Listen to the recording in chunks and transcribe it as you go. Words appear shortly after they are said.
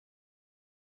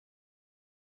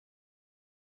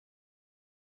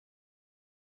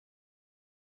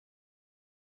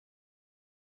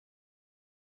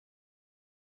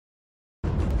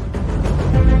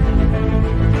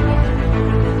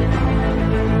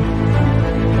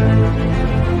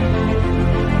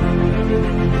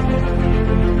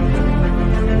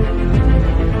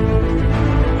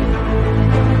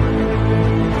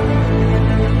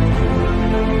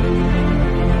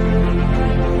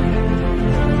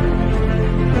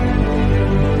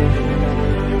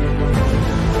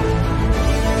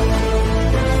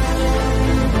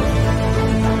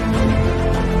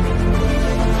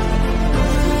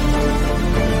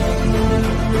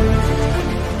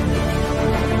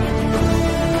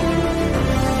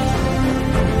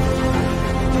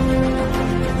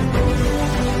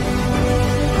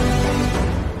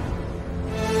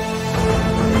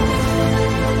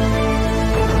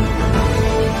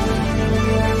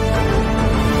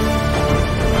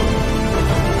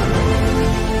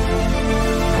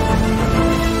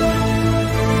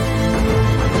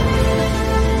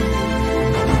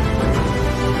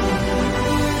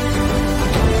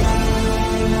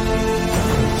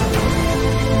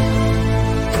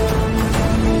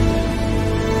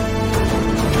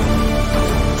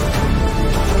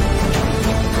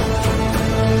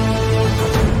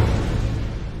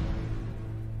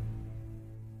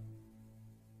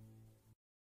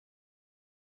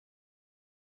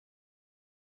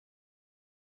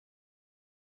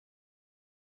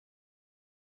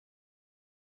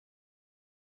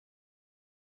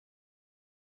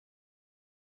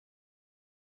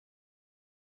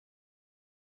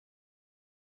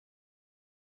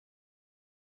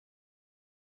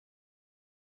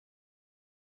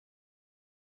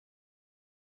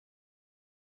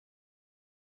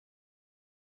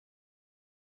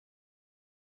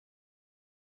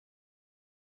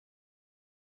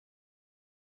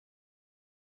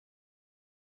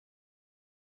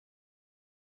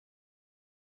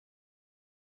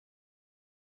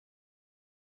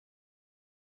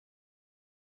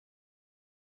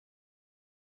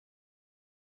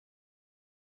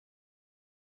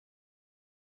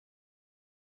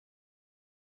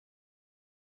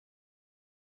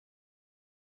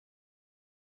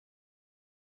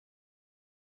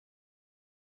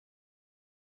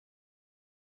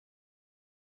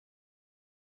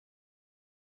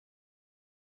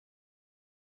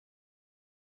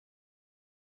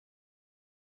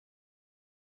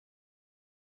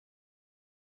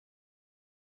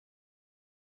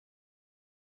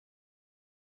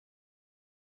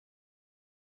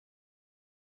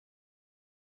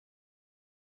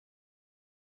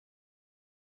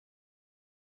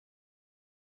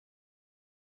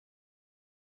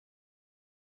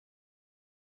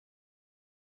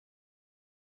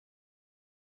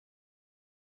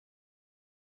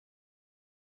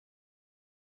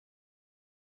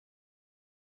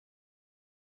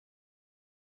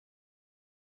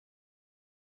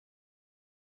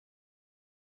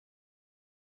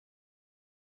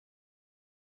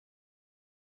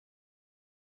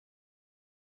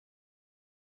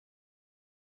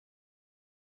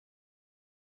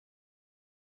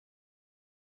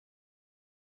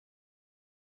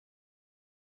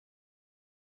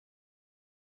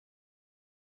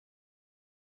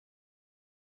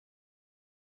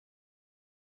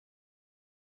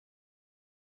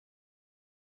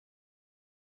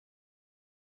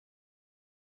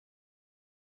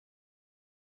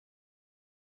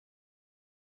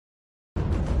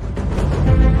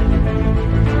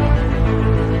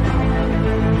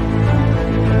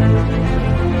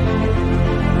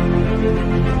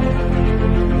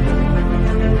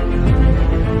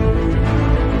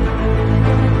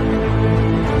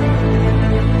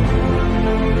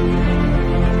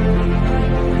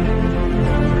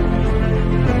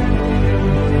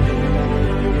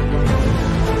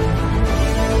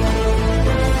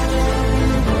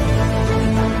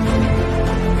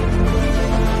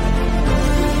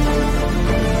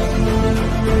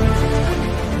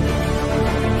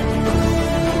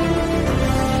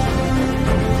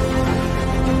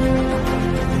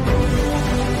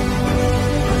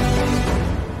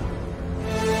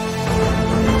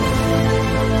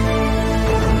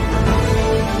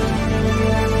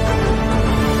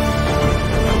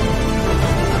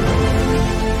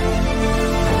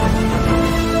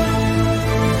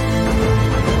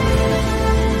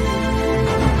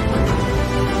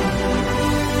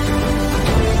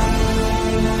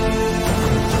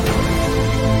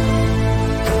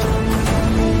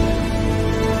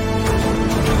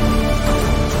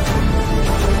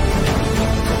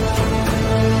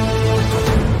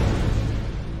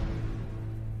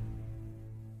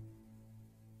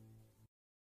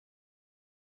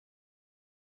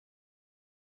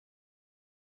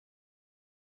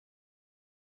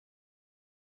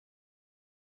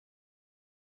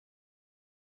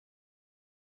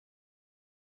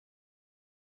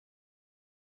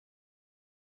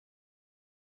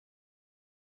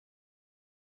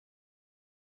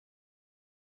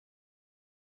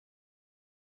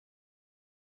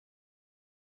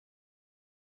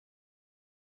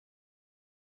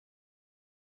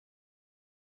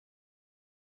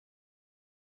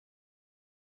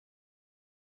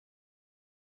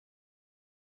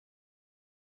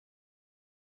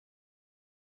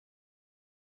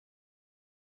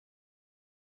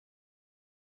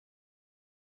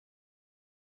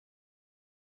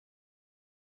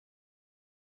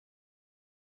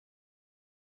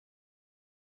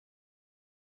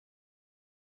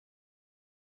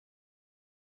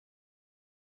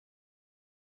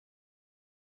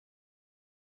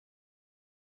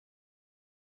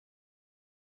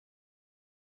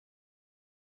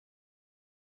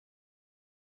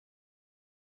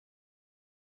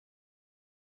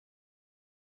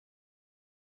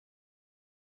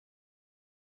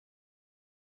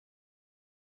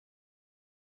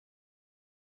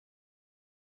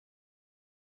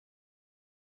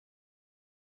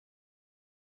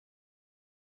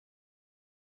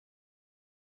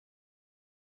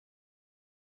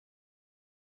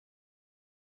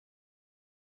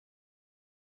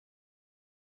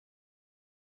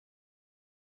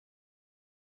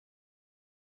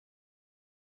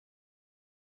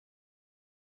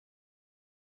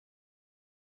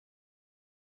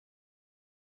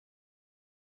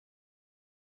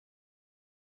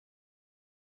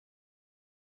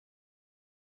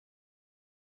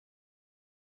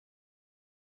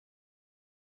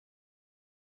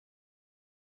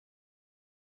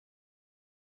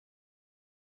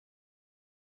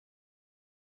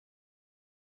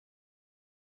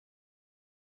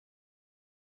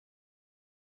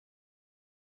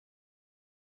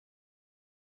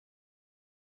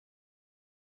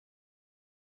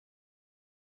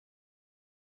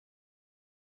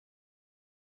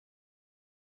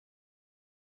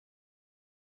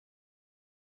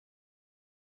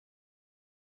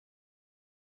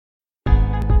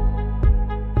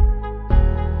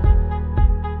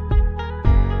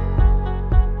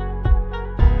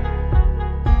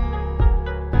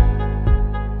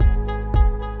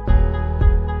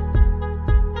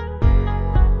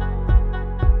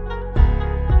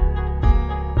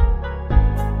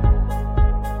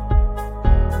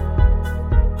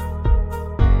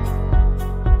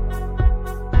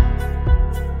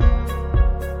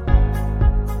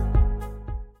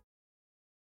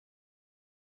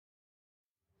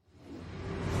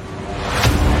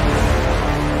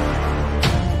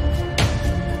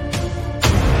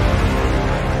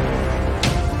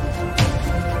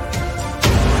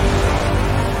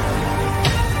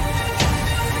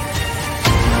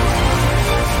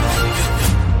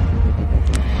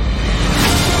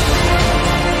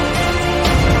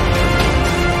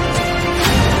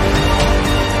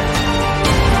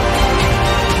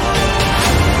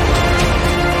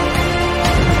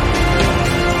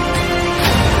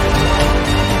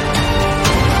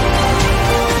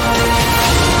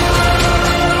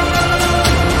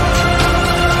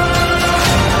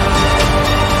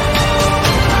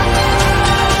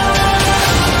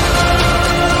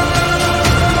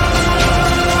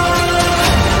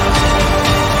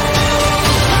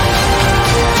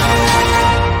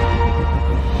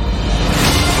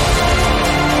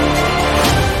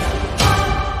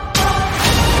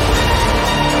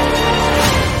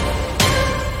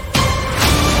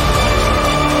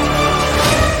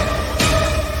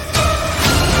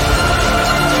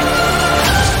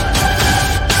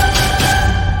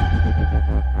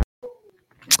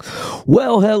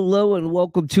Well, hello and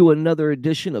welcome to another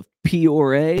edition of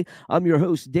PRA. I'm your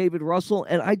host, David Russell,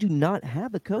 and I do not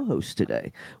have a co host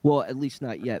today. Well, at least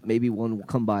not yet. Maybe one will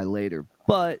come by later.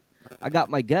 But I got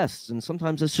my guests, and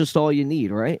sometimes that's just all you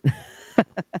need, right?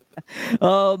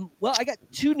 Well, I got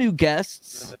two new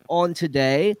guests on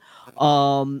today,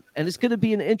 and it's going to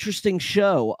be an interesting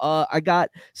show. I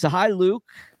got Sahai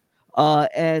Luke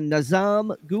and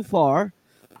Nazam Gufar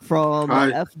from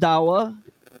Hi. F Dawa,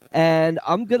 and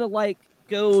I'm gonna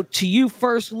go to you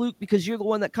first, Luke, because you're the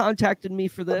one that contacted me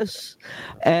for this,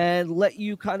 and let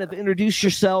you kind of introduce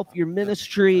yourself, your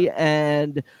ministry,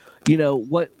 and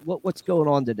what's going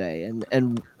on today,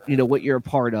 and what you're a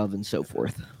part of, and so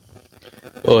forth.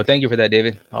 Well, thank you for that,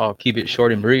 David. I'll keep it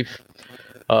short and brief.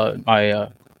 My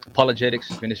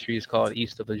apologetics ministry is called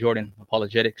East of the Jordan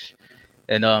Apologetics,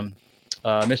 and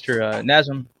Mr.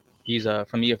 Nazem, he's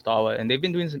from EF Dawa, and they've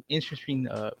been doing some interesting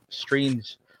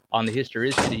streams on the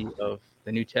historicity of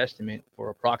the New Testament for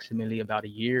approximately about a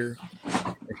year.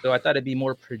 And so I thought it'd be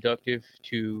more productive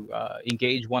to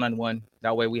engage one-on-one.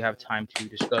 That way we have time to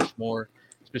discuss more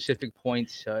specific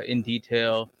points in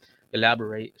detail,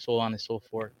 elaborate, so on and so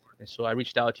forth. And so I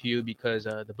reached out to you because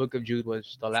the book of Jude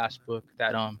was the last book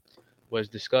that was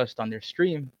discussed on their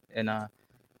stream. And I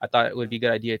thought it would be a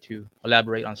good idea to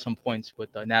elaborate on some points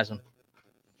with Nazem.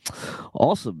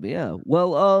 Awesome, yeah.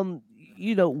 Well,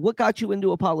 what got you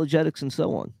into apologetics and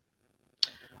so on?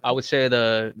 I would say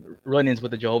the run-ins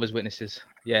with the Jehovah's Witnesses.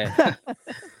 Yeah.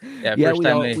 Yeah,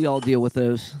 we all deal with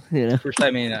those. First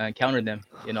time I encountered them,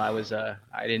 I was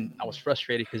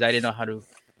frustrated because I didn't know how to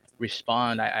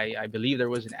respond. I believe there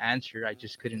was an answer. I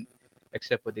just couldn't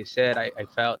accept what they said. I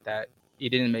felt that it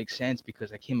didn't make sense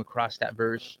because I came across that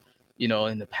verse, in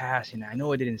the past, and I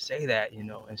know it didn't say that,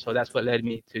 and so that's what led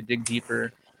me to dig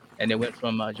deeper, and it went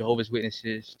from Jehovah's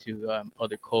Witnesses to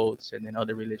other cults and then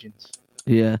other religions.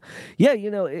 Yeah.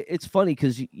 It's funny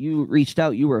because you reached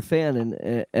out, you were a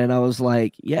fan, and I was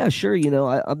like, yeah, sure.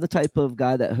 I'm the type of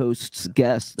guy that hosts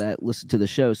guests that listen to the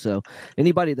show. So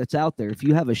anybody that's out there, if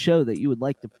you have a show that you would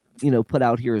like to, put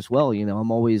out here as well,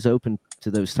 I'm always open to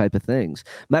those type of things.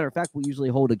 Matter of fact, we usually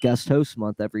hold a guest host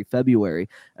month every February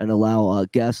and allow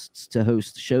guests to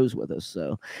host shows with us.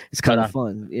 So it's kind of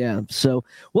fun. Yeah. So,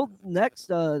 well, next,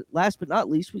 last but not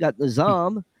least, we got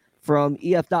Nazam from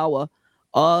EF Dawa.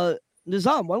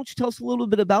 Nazam, why don't you tell us a little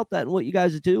bit about that and what you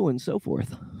guys do and so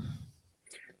forth?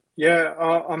 Yeah,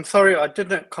 I'm sorry, I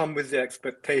didn't come with the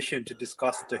expectation to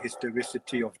discuss the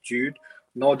historicity of Jude,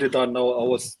 nor did I know I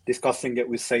was discussing it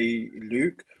with, say,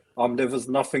 Luke. There was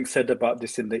nothing said about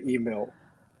this in the email.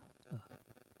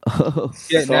 Yeah,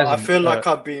 so Nazem, I feel like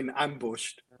I've been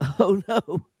ambushed. Oh, no.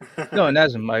 No,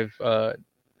 Nazem,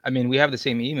 we have the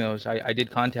same emails. I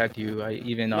did contact you.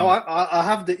 I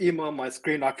have the email on my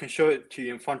screen. I can show it to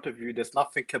you in front of you. There's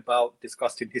nothing about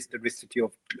discussing historicity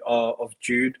of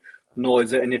Jude, nor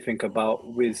is there anything about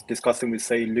discussing with,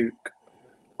 say, Luke.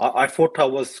 I thought I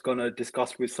was gonna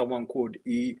discuss with someone called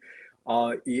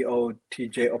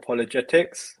EOTJ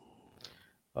Apologetics.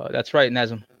 That's right,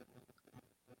 Nazem.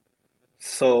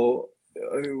 So,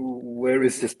 where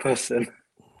is this person?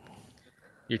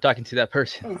 You're talking to that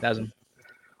person, Nazem.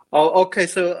 Oh, okay.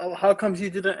 So how comes you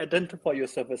didn't identify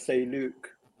yourself as, say, Luke?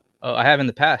 I have in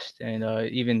the past, and I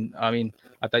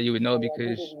thought you would know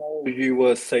because you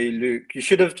were, say, Luke. You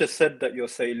should have just said that you're,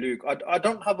 say, Luke. I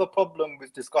don't have a problem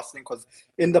with discussing, because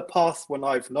in the past, when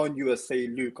I've known you as, say,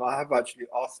 Luke, I have actually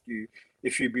asked you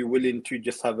if you'd be willing to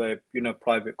just have a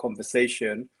private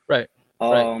conversation. Right.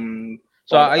 So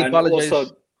I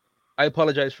apologize. I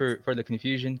apologize for the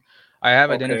confusion. I have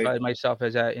identified myself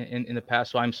as that in the past,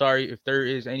 so I'm sorry if there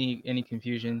is any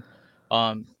confusion.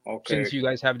 Since you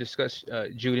guys have discussed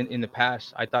Jude in the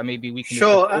past, I thought maybe we can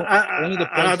discuss only the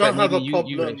points I don't that have maybe a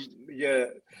problem. you raised. Yeah,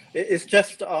 it's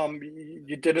just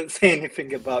you didn't say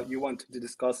anything about you wanted to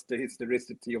discuss the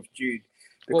historicity of Jude,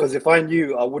 because if I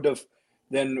knew, I would have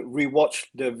then rewatched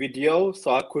the video,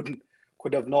 so I could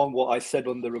have known what I said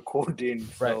on the recording.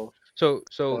 Right. So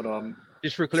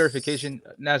just for clarification,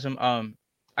 Nazem,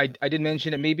 I did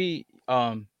mention that maybe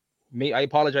I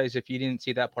apologize if you didn't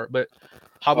see that part, but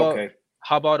how about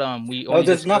we only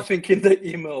there's nothing in the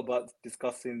email about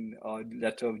discussing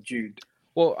letter of Jude.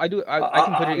 Well, I do. I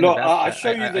can put it in the back. I'll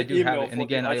show you the email. Have it. And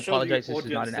again, I apologize. This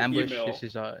is not an ambush. This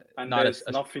is not there's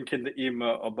nothing in the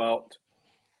email about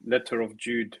letter of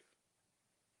Jude.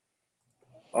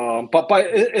 But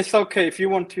it's okay if you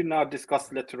want to now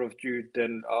discuss letter of Jude,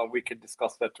 then we can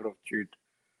discuss letter of Jude.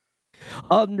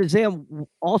 Nazam,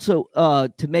 also,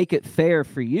 to make it fair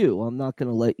for you, I'm not going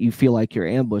to let you feel like you're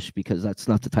ambushed, because that's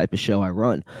not the type of show I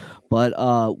run. But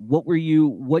what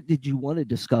did you want to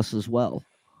discuss as well?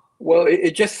 Well,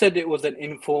 it just said it was an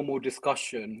informal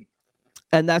discussion.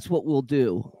 And that's what we'll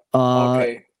do.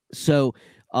 Okay. So,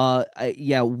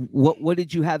 what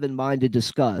did you have in mind to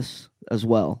discuss as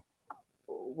well?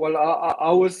 Well,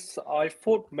 I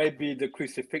thought maybe the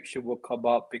crucifixion would come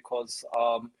up because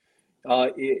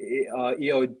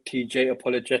EOTJ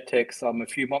Apologetics a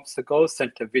few months ago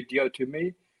sent a video to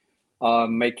me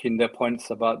making their points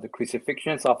about the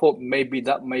crucifixion. So I thought maybe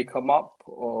that may come up,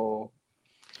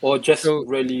 or just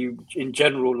really in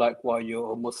general, like why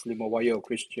you're a Muslim or why you're a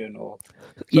Christian, or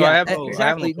I have no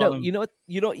exactly. problem.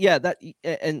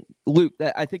 And Luke,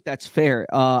 I think that's fair.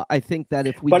 I think that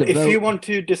if we if you want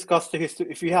to discuss the history,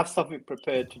 if you have something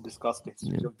prepared to discuss the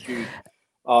history of Jude,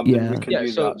 then we can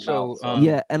do that now.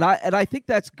 And I think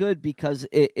that's good, because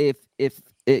if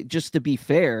just to be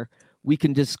fair, we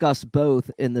can discuss both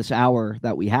in this hour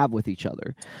that we have with each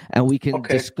other, and we can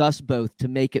discuss both to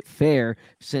make it fair,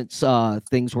 since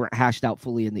things weren't hashed out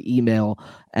fully in the email,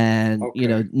 and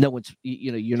no one's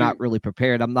you're not really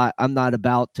prepared. I'm not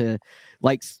about to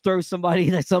like throw somebody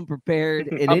that's unprepared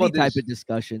in any type of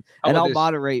discussion, and I'll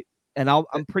moderate, and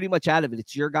I'm pretty much out of it.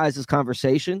 It's your guys'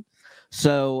 conversation,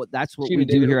 so that's what we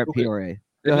do here at PRA.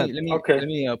 Let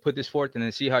me put this forth and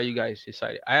then see how you guys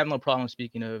decide. I have no problem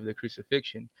speaking of the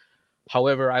crucifixion.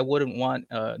 However, I wouldn't want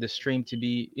the stream to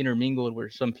be intermingled where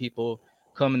some people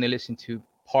come and they listen to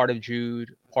part of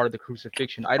Jude, part of the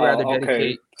crucifixion. I'd rather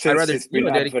dedicate. Since I'd rather it's been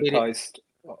advertised.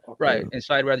 Right, and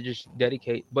so I'd rather just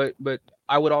dedicate. But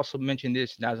I would also mention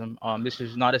this, Nazim. This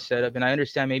is not a setup, and I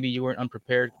understand maybe you weren't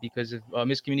unprepared because of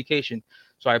miscommunication.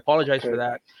 So I apologize for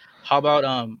that. How about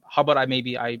I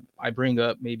bring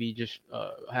up maybe just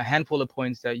a handful of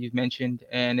points that you've mentioned,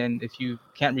 and then if you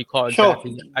can't recall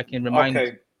exactly, I can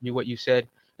remind you what you said,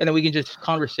 and then we can just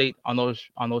conversate on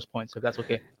those points, if that's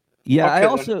okay. I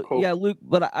also Luke,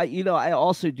 but I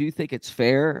also do think it's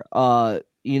fair that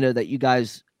you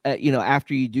guys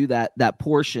after you do that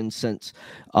portion, since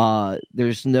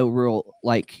there's no real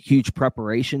like huge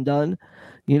preparation done,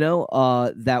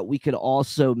 that we could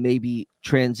also maybe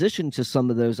transition to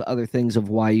some of those other things of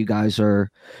why you guys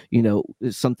are,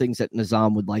 some things that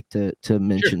Nizam would like to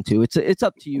mention too. It's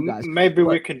up to you guys. Maybe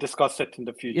we can discuss it in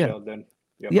the future then.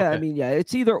 I mean,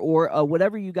 it's either or,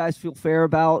 whatever you guys feel fair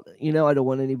about. I don't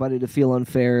want anybody to feel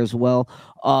unfair as well.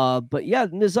 But yeah,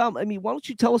 Nizam, I mean, why don't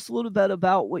you tell us a little bit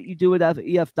about what you do at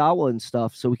EF Dawa and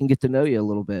stuff, so we can get to know you a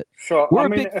little bit. Sure, we're a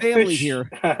big family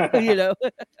here. Yeah,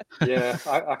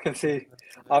 I can see.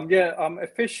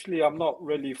 Officially, I'm not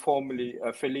really formally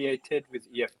affiliated with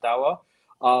EF Dawa,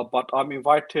 but I'm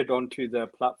invited onto the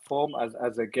platform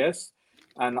as a guest.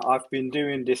 And I've been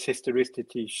doing this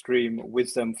historicity stream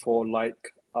with them for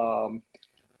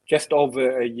just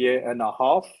over a year and a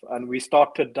half. And we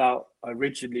started out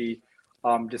originally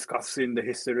discussing the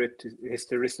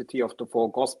historicity of the four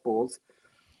Gospels.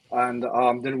 And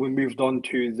then we moved on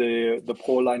to the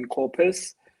Pauline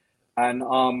corpus. And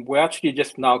we're actually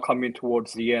just now coming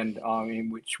towards the end, in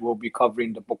which we'll be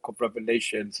covering the Book of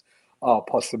Revelations,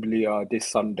 possibly this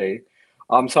Sunday.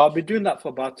 So I've been doing that for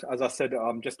about, as I said,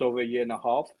 just over a year and a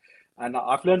half, and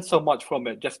I've learned so much from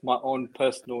it, just my own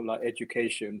personal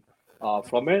education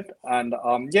from it. And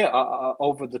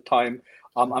over the time,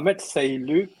 I met Say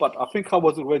Luke, but I think I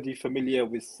was already familiar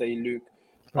with Say Luke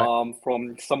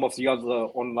from some of the other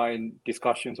online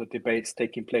discussions or debates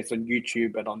taking place on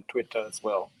YouTube and on Twitter as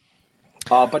well.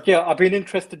 But yeah, I've been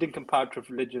interested in comparative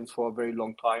religions for a very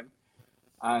long time,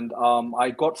 and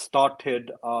I got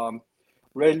started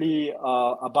really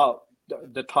about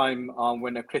the time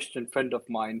when a Christian friend of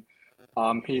mine,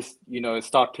 he's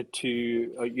started to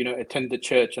attend the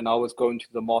church, and I was going to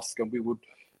the mosque, and we would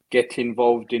get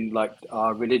involved in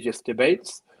religious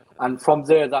debates, and from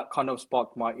there that kind of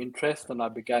sparked my interest, and I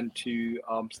began to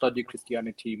study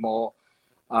Christianity more,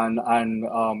 and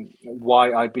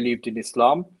why I believed in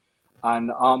Islam.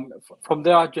 And from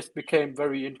there, I just became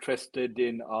very interested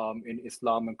in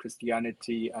Islam and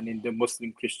Christianity, and in the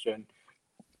Muslim Christian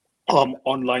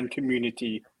online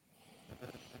community.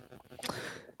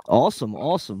 Awesome.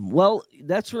 Well,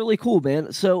 that's really cool,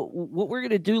 man. So what we're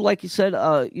gonna do, like you said,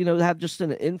 have just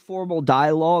an informal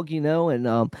dialogue,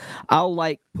 and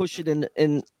I'll push it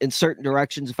in certain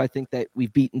directions if I think that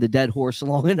we've beaten the dead horse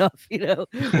long enough,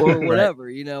 or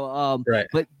whatever, Right.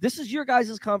 But this is your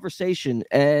guys' conversation,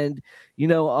 and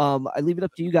I leave it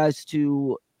up to you guys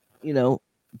to,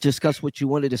 discuss what you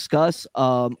want to discuss.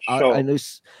 Sure.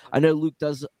 I know Luke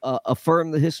does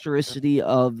affirm the historicity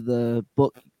of the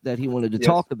book that he wanted to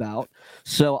talk about,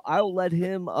 so I'll let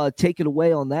him take it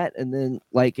away on that, and then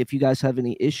if you guys have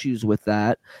any issues with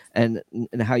that and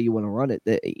how you want to run it,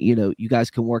 that you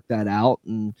guys can work that out,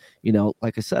 and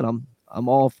like I said, I'm I'm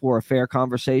all for a fair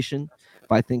conversation.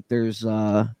 If I think there's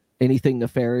anything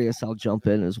nefarious, I'll jump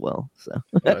in as well. So,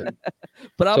 Uh,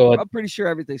 but so I'm pretty sure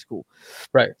everything's cool.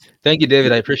 right. Thank you,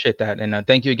 David. I appreciate that, and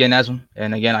thank you again, Asm.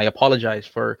 And again, I apologize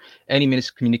for any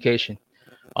miscommunication.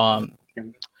 Um,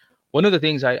 one of the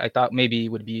things I thought maybe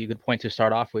would be a good point to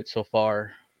start off with so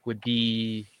far would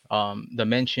be the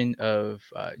mention of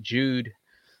Jude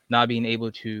not being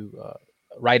able to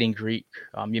write in Greek.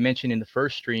 You mentioned in the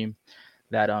first stream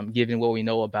that given what we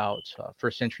know about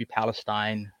first century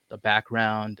Palestine, the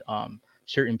background,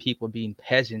 certain people being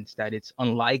peasants, that it's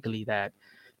unlikely that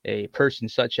a person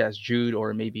such as Jude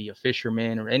or maybe a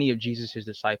fisherman or any of Jesus's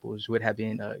disciples would have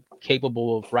been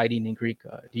capable of writing in Greek.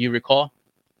 Do you recall?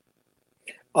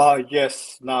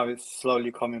 Yes, now it's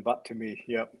slowly coming back to me.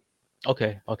 Yep.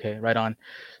 Okay, right on.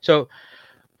 So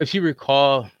if you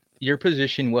recall, your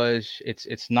position was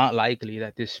it's not likely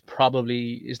that it's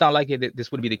not likely that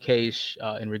this would be the case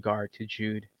in regard to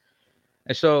Jude.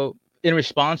 And so, in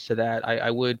response to that, I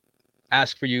would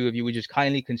ask for you if you would just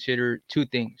kindly consider two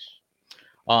things.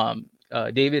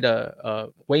 David,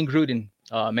 Wayne Grudem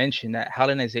mentioned that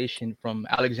Hellenization from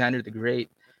Alexander the Great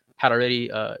had already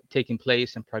taken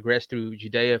place and progressed through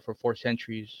Judea for 4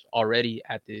 centuries already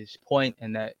at this point,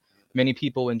 and that many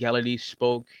people in Galilee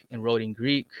spoke and wrote in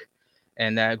Greek.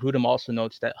 And that Grudem also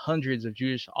notes that hundreds of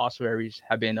Jewish ossuaries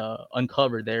have been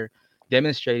uncovered there,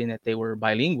 demonstrating that they were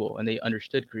bilingual and they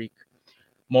understood Greek.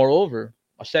 Moreover,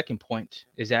 a second point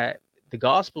is that the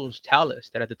Gospels tell us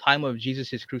that at the time of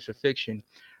Jesus' crucifixion,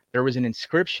 there was an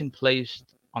inscription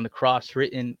placed on the cross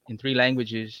written in three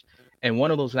languages, and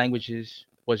one of those languages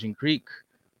was in Greek,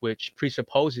 which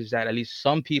presupposes that at least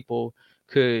some people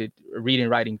could read and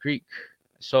write in Greek.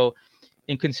 So,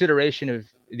 in consideration of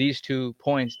these 2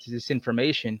 points to this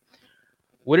information,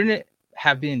 wouldn't it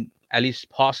have been at least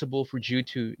possible for Jude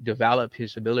to develop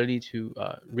his ability to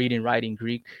read and write in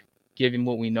Greek, given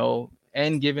what we know,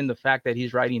 and given the fact that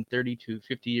he's writing 30 to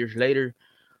 50 years later,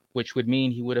 which would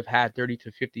mean he would have had 30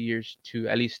 to 50 years to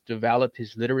at least develop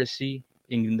his literacy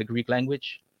in the Greek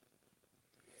language?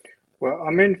 Well,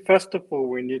 I mean, first of all,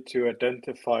 we need to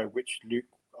identify which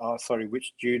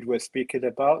Jude we're speaking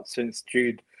about, since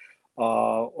Jude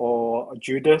or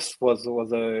Judas was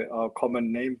a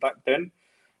common name back then.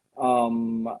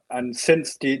 And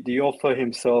since the author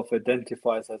himself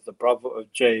identifies as the brother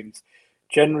of James,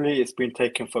 generally it's been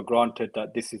taken for granted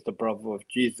that this is the brother of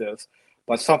Jesus.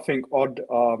 But something odd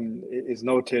is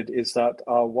noted is that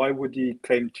why would he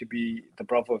claim to be the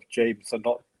brother of James and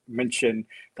not mention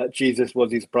that Jesus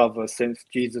was his brother, since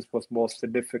Jesus was more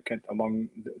significant among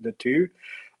the two?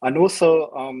 And also,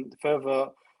 further,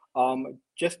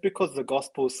 just because the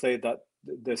Gospels say that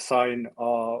the sign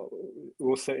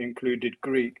also included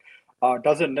Greek,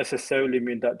 doesn't necessarily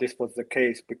mean that this was the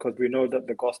case, because we know that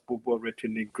the Gospels were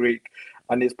written in Greek,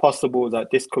 and it's possible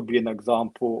that this could be an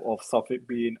example of something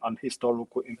being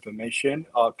unhistorical information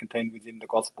contained within the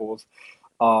Gospels,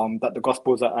 that the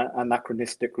Gospels are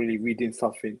anachronistically reading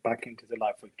something back into the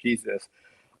life of Jesus,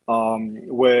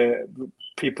 where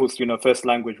people's first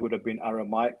language would have been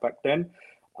Aramaic back then.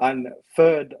 And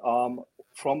third,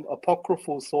 from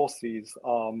apocryphal sources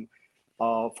from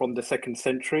the 2nd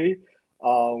century,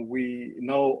 we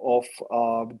know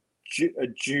of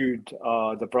Jude,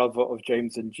 the brother of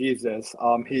James and Jesus.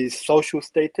 His social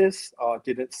status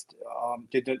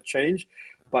didn't change,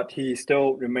 but he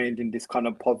still remained in this kind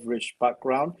of impoverished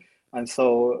background. And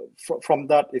so, from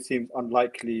that, it seems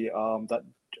unlikely that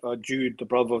Jude, the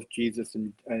brother of Jesus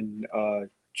and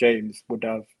James, would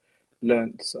have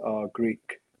learnt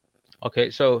Greek.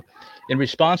 Okay, so in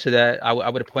response to that, I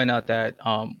would point out that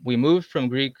we moved from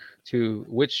Greek to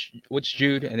which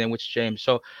Jude and then which James.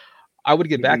 So I would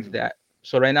get back to Mhm. that.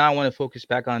 So right now I want to focus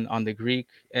back on the Greek,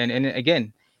 and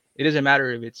again, it doesn't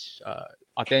matter if it's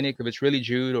authentic, if it's really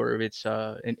Jude, or if it's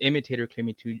an imitator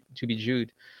claiming to be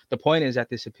Jude. The point is that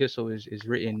this epistle is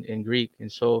written in Greek,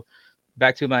 and so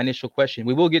back to my initial question,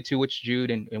 we will get to which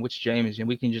Jude and which James, and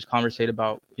we can just conversate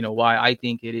about why I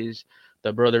think it is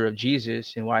the brother of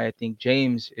Jesus and why I think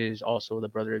James is also the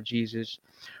brother of Jesus.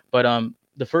 But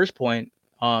the first point,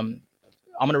 I'm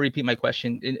going to repeat my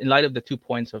question in light of the 2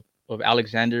 points of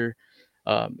Alexander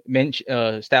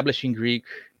establishing Greek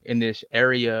in this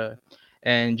area.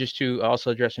 And just to also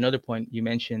address another point, you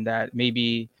mentioned that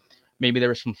maybe there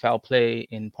was some foul play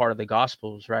in part of the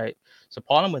Gospels, right? So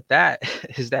problem with that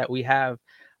is that we have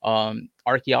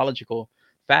archaeological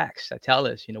facts that tell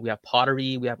us, we have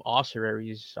pottery, we have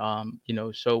ossuaries,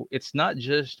 so it's not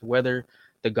just whether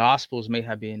the Gospels may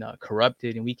have been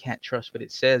corrupted and we can't trust what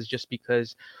it says just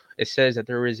because it says that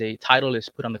there is a title is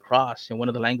put on the cross and one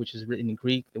of the languages written in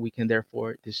Greek, that we can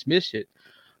therefore dismiss it.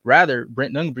 Rather,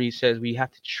 Brent Nungbreed says we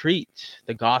have to treat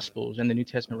the Gospels and the New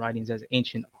Testament writings as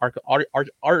ancient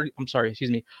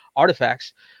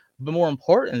artifacts. But more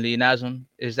importantly, Nazim,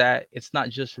 is that it's not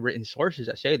just written sources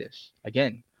that say this.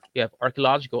 Again, we have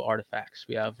archaeological artifacts,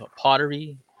 we have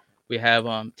pottery, we have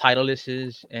title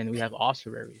lists, and we have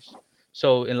ossuaries.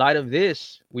 So, in light of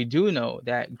this, we do know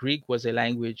that Greek was a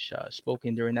language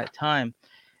spoken during that time,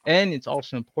 and it's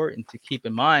also important to keep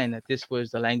in mind that this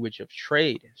was the language of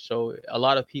trade. So a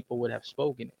lot of people would have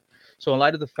spoken it. So in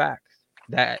light of the fact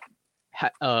that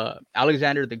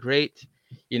Alexander the Great,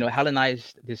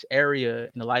 Hellenized this area,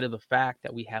 in the light of the fact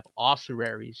that we have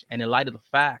ossuaries, and in light of the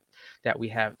fact that we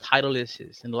have title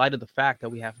lists, in light of the fact that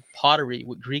we have pottery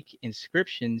with Greek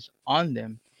inscriptions on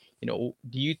them, do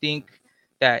you think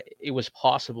that it was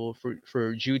possible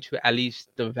for Jude to at least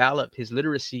develop his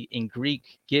literacy in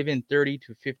Greek given 30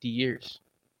 to 50 years?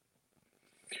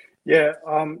 Yeah,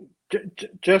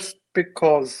 just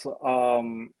because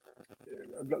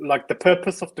like the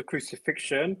purpose of the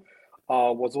crucifixion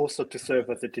was also to serve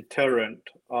as a deterrent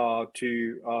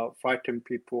to frighten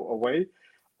people away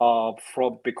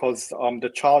from, because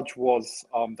the charge was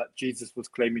that Jesus was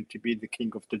claiming to be the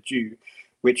king of the Jew,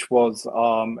 which was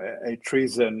a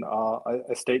treason,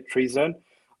 a state treason.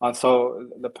 And so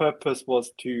the purpose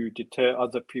was to deter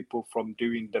other people from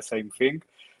doing the same thing.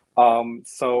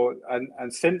 So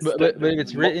and since But if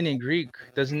it's written in Greek,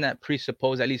 doesn't that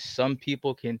presuppose at least some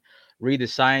people can read the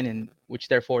sign, and which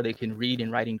therefore they can read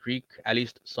and write in Greek? At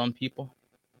least some people.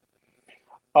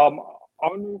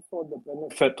 Only for the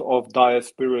benefit of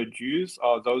diaspora Jews,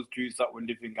 those Jews that were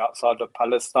living outside of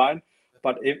Palestine.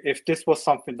 But if this was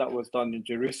something that was done in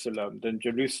Jerusalem, then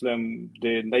Jerusalem,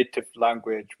 the native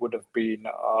language would have been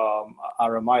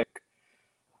Aramaic.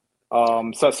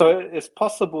 So it's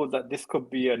possible that this could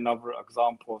be another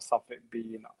example of something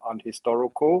being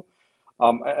unhistorical,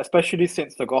 especially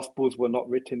since the Gospels were not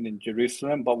written in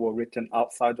Jerusalem but were written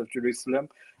outside of Jerusalem,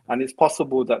 and it's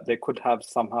possible that they could have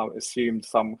somehow assumed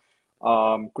some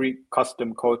Greek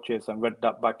custom cultures and read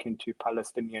that back into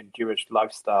Palestinian Jewish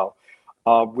lifestyle.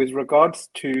 With regards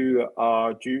to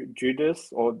Judas,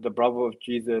 or the brother of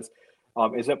Jesus,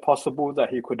 is it possible that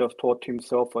he could have taught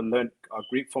himself or learned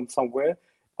Greek from somewhere?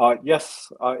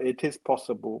 Yes, it is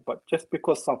possible, but just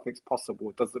because something's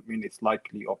possible doesn't mean it's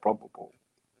likely or probable.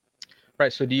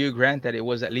 Right. So do you grant that it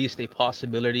was at least a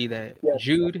possibility that Yes, of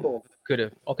Jude course. could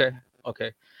have? Okay.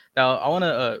 Okay. Now I want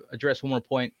to address one more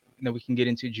point, and then we can get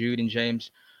into Jude and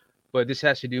James. But this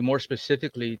has to do more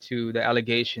specifically to the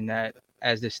allegation that,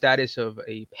 as the status of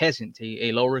a peasant,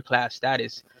 a lower class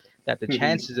status, that the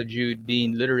chances of Jude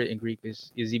being literate in Greek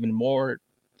is even more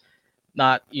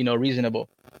not reasonable.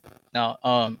 Now,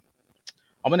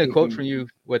 I'm going to quote from you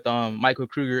what Michael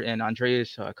Kruger and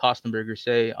Andreas Kostenberger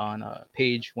say on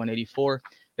page 184.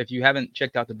 If you haven't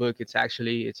checked out the book, it's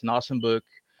an awesome book.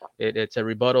 It's a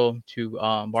rebuttal to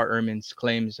Bart Ehrman's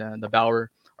claims, the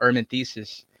Bauer-Ehrman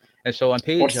thesis. And so on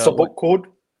page, What's the book called?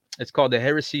 It's called The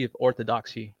Heresy of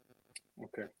Orthodoxy.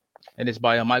 Okay. And it's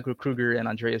by Michael Kruger and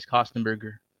Andreas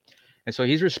Kostenberger. And so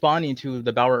he's responding to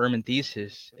the Bauer-Ehrman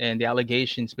thesis and the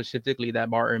allegation specifically that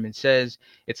Bauer-Ehrman says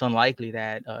it's unlikely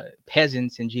that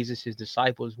peasants and Jesus's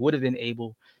disciples would have been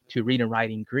able to read and write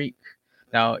in Greek.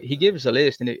 Now, he gives a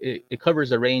list, and it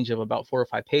covers a range of about 4 or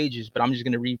 5 pages, but I'm just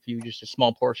going to read for you just a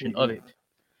small portion of it.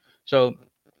 So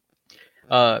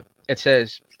it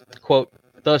says, quote,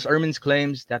 "Thus, Ehrman's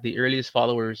claims that the earliest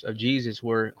followers of Jesus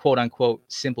were, quote unquote,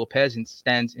 simple peasants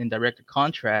stands in direct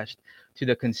contrast to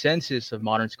the consensus of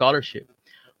modern scholarship.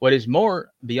 What is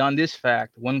more, beyond this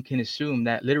fact, one can assume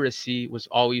that literacy was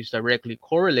always directly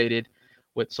correlated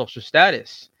with social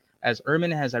status, as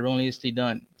Ehrman has erroneously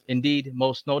done. Indeed,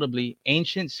 most notably,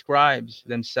 ancient scribes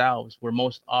themselves were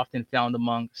most often found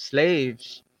among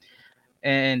slaves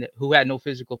and who had no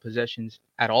physical possessions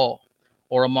at all,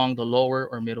 or among the lower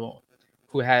or middle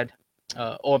who had,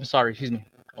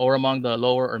 or among the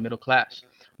lower or middle class.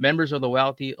 Members of the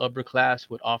wealthy upper class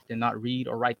would often not read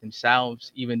or write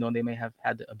themselves, even though they may have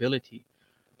had the ability,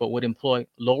 but would employ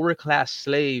lower class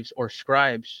slaves or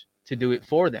scribes to do it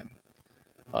for them."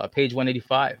 Page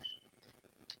 185.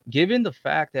 Given the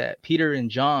fact that Peter and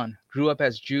John grew up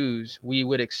as Jews, we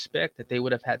would expect that they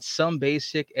would have had some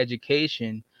basic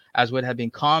education, as would have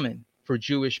been common for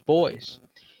Jewish boys.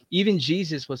 Even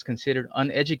Jesus was considered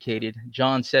uneducated,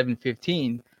 John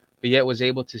 7:15, but yet was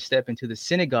able to step into the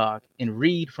synagogue and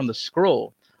read from the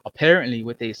scroll, apparently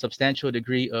with a substantial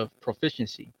degree of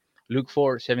proficiency. Luke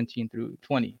 4:17 through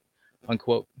 20,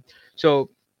 unquote. So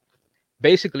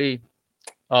basically,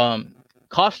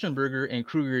 Kostenberger and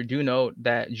Kruger do note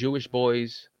that Jewish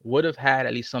boys would have had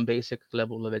at least some basic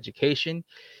level of education.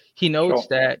 He notes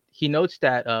Sure.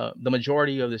 that the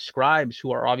majority of the scribes,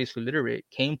 who are obviously literate,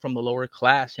 came from the lower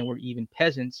class and were even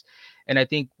peasants. And I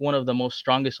think one of the most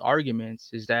strongest arguments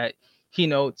is that he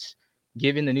notes,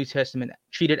 given the New Testament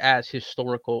treated as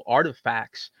historical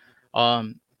artifacts,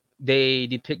 um, they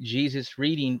depict Jesus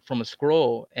reading from a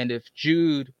scroll. And if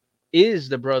Jude is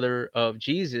the brother of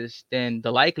Jesus, then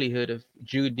the likelihood of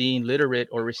Jude being literate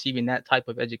or receiving that type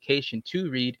of education to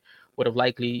read would have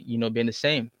likely, been the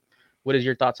same. What is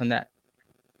your thoughts on that?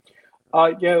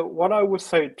 Yeah, what I would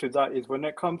say to that is when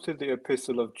it comes to the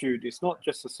Epistle of Jude, it's not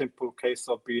just a simple case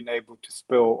of being able to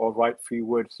spell or write few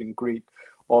words in Greek,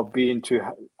 or being to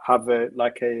have a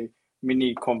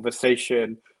mini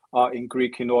conversation in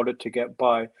Greek in order to get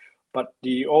by. But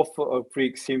the author of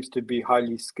Greek seems to be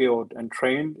highly skilled and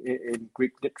trained in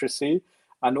Greek literacy,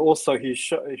 and also he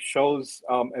shows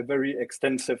a very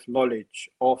extensive knowledge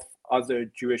of other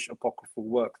Jewish apocryphal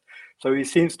works. So he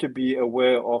seems to be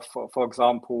aware of, for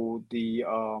example, the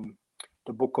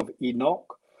book of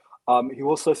Enoch. He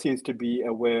also seems to be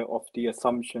aware of the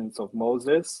assumptions of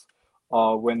Moses,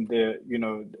 when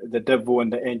the devil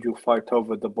and the angel fight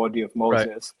over the body of Right.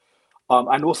 Moses.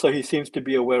 And also he seems to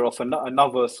be aware of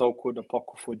another so-called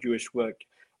apocryphal Jewish work.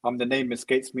 The name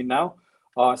escapes me now.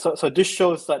 So this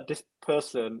shows that this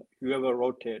person, whoever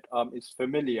wrote it, is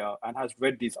familiar and has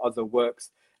read these other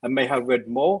works and may have read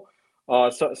more.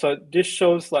 So this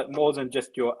shows like more than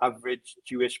just your average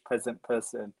Jewish peasant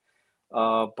person,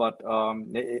 but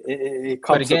it But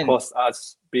comes again, across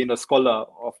as being a scholar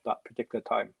of that particular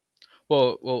time.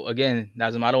 well, again,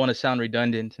 Nazim, I don't want to sound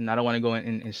redundant and I don't want to go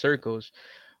in circles,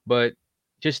 but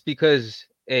just because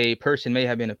a person may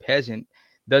have been a peasant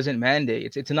doesn't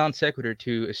mandate. It's a non sequitur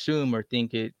to assume or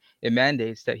think it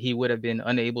mandates that he would have been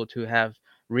unable to have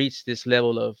reached this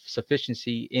level of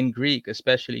sufficiency in Greek,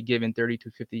 especially given 30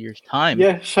 to 50 years time.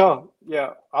 Yeah, sure.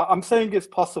 Yeah, I'm saying it's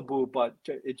possible, but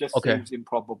it just Okay. seems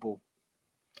improbable.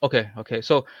 Okay.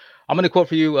 So I'm going to quote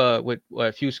for you what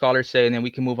a few scholars say, and then we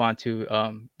can move on to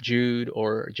Jude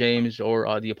or James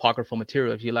or the apocryphal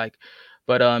material if you like.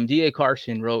 But D.A.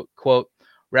 Carson wrote, quote,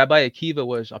 Rabbi Akiva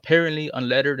was apparently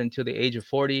unlettered until the age of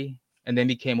 40 and then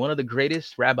became one of the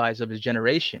greatest rabbis of his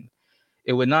generation.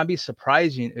 It would not be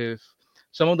surprising if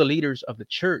some of the leaders of the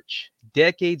church,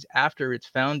 decades after its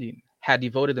founding, had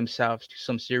devoted themselves to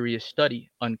some serious study,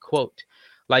 unquote.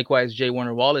 Likewise, J.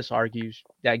 Warner Wallace argues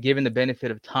that given the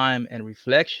benefit of time and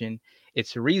reflection,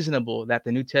 it's reasonable that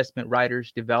the New Testament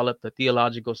writers developed the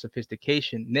theological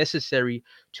sophistication necessary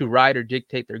to write or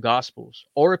dictate their gospels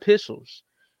or epistles,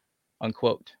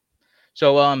 unquote.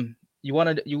 So you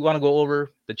want to go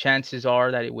over the chances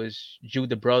are that it was Jude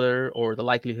the brother, or the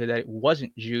likelihood that it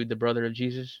wasn't Jude the brother of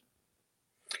Jesus?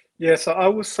 Yeah, so I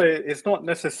would say it's not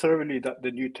necessarily that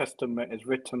the New Testament is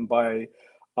written by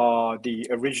the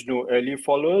original early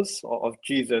followers of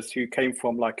Jesus who came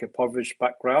from like a impoverished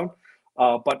background,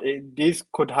 but these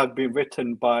could have been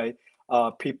written by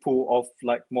people of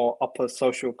like more upper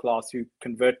social class who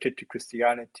converted to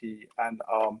Christianity, and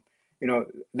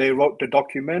they wrote the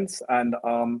documents, and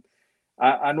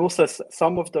also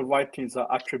some of the writings are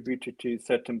attributed to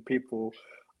certain people,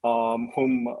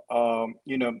 whom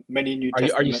many New Are you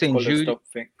Testament saying scholars Jude? don't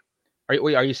think.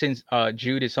 Are you saying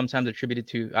Jude is sometimes attributed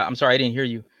to? I'm sorry, I didn't hear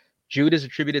you. Jude is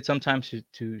attributed sometimes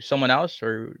to someone else,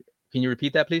 or can you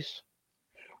repeat that, please?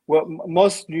 Well,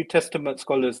 most New Testament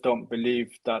scholars don't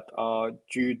believe that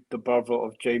Jude, the brother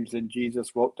of James and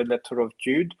Jesus, wrote the letter of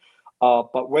Jude.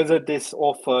 But whether this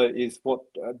author is what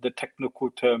the technical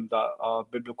term that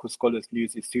biblical scholars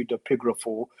use is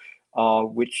pseudepigraphal,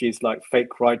 which is like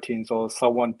fake writings or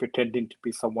someone pretending to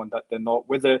be someone that they're not.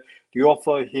 Whether the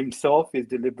author himself is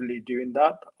deliberately doing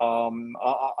that,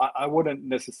 I wouldn't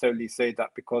necessarily say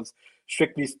that, because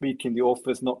strictly speaking, the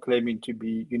author is not claiming to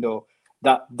be,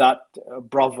 that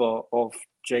brother of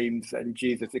James and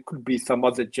Jesus. It could be some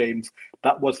other James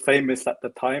that was famous at the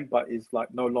time, but is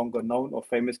like no longer known or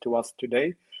famous to us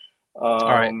today. All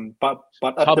right. But How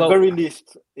at the about very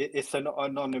least, it's an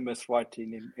anonymous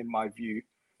writing in my view.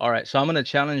 all right? So I'm gonna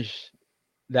challenge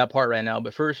that part right now,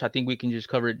 but first I think we can just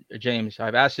cover James.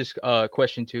 I've asked this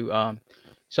question to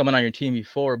someone on your team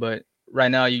before, but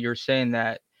right now you're saying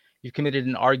that you've committed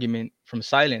an argument from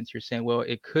silence. You're saying, well,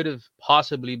 it could have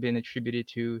possibly been attributed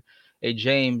to a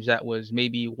James that was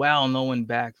maybe well known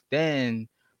back then,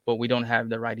 but we don't have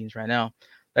the writings right now.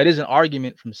 That is an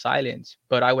argument from silence.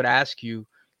 But I would ask you,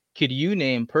 could you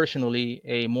name personally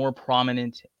a more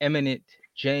prominent, eminent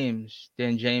James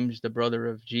than James, the brother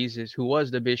of Jesus, who was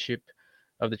the bishop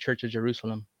of the Church of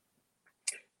Jerusalem?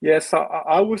 Yes,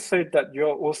 I would say that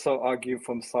you're also arguing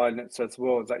from silence as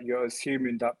well, that you're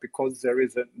assuming that because there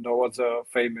isn't no other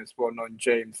famous, well-known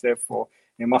James, therefore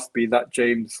it must be that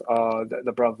James,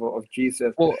 the brother of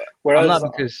Jesus. Well, I'm Whereas,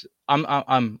 not, because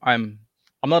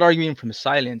I'm not arguing from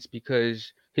silence,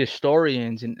 because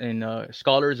historians and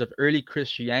scholars of early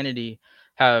Christianity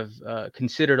have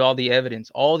considered all the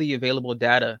evidence, all the available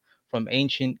data from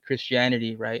ancient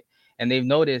Christianity, right? And they've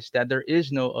noticed that there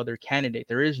is no other candidate,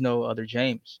 there is no other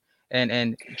James.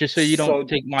 And just so you don't so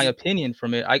take my opinion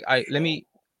from it, I let me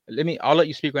I'll let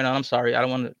you speak right now. I'm sorry, I don't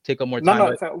want to take up more no,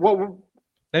 time, no. but What?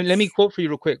 let me quote for you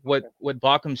real quick what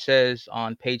Bauckham says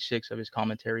on page 6 of his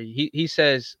commentary. He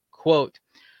says, quote,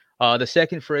 the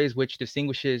second phrase which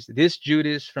distinguishes this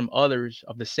Judas from others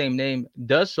of the same name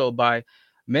does so by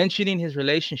mentioning his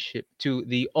relationship to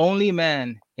the only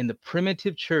man in the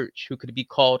primitive church who could be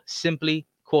called simply,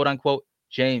 quote unquote,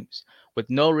 James, with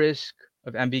no risk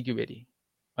of ambiguity,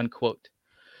 unquote.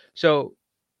 So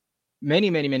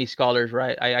many scholars,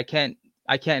 right? I can't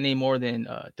name more than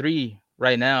three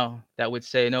right now that would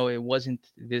say no, it wasn't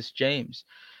this James.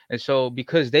 And so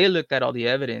because they looked at all the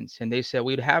evidence and they said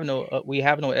we have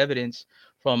no evidence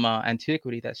from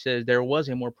antiquity that says there was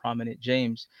a more prominent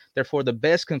James. Therefore, the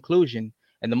best conclusion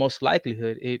and the most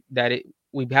likelihood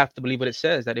we have to believe what it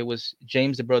says, that it was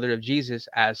James, the brother of Jesus,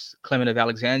 as Clement of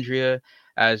Alexandria,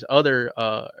 as other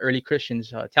early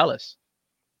Christians tell us.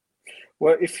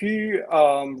 Well, if you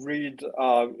read,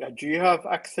 do you have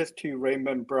access to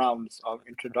Raymond Brown's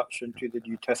Introduction to the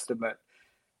New Testament?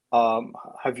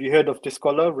 Have you heard of this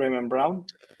scholar, Raymond Brown?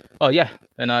 Oh yeah,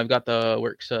 and I've got the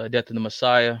works Death of the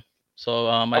Messiah. So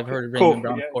I've Okay, heard of Raymond cool.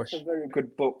 Brown, of Yeah, it's a course. very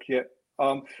good book. Yeah.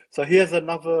 So here's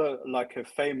another like a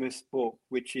famous book,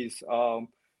 which is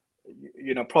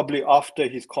probably after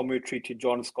his commentary to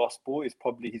John's Gospel is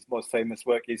probably his most famous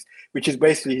work, is which is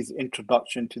basically his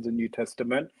introduction to the New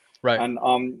Testament. Right. And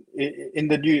in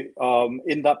the new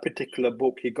in that particular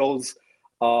book, he goes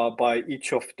by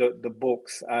each of the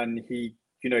books, and he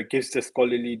gives the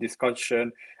scholarly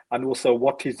discussion, and also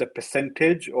what is the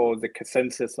percentage or the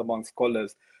consensus among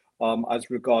scholars as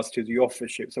regards to the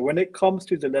authorship. So when it comes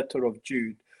to the letter of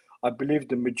Jude, I believe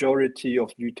the majority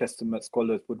of New Testament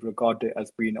scholars would regard it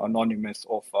as being anonymous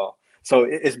author. So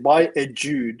it is by a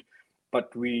Jude,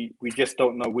 but we just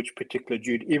don't know which particular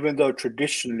Jude, even though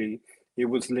traditionally it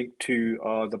was linked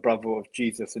to the brother of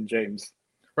Jesus and James.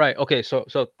 Right. Okay. So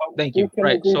thank We you. can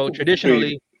Right. agree So to disagree.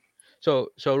 traditionally, so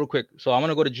real quick. So I'm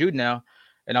gonna go to Jude now,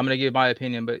 and I'm gonna give my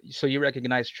opinion. But so you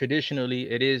recognize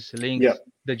traditionally it is Yeah, linked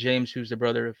the James, who's the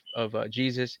brother of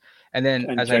Jesus, and then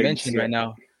and as I James. mentioned Yeah. right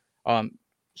now, um,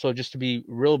 so just to be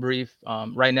real brief,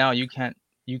 right now you can't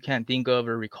think of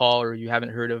or recall, or you haven't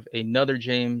heard of another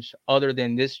James other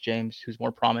than this James who's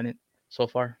more prominent so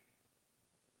far.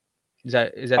 Is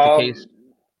that the case,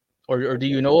 Um. or do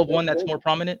you know of one that's more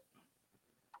prominent?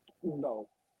 No.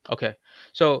 Okay.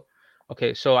 So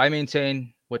so I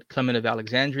maintain what Clement of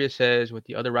Alexandria says, what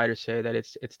the other writers say, that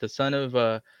it's the son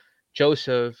of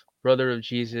Joseph, brother of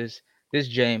Jesus. This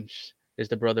James is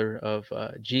the brother of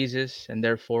Jesus, and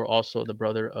therefore also the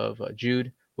brother of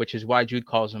Jude, which is why Jude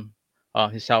calls him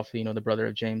himself, the brother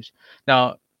of James.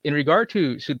 Now, in regard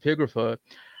to pseudepigrapha,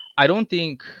 I don't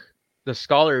think the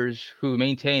scholars who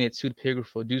maintain it's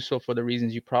pseudepigrapha do so for the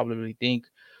reasons you probably think.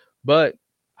 But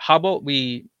Yeah, let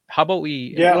me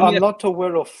I'm ask, not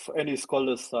aware of any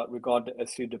scholars that regard it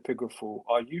as pseudepigraphal.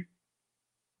 Are you?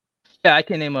 yeah, I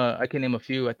can name a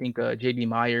few. I think JB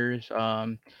Myers, uh,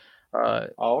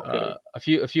 Oh, okay.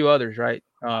 a few others, right?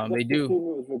 I They just do. assume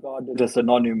it was regarded as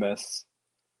anonymous.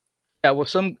 Yeah, well,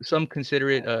 some consider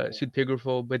it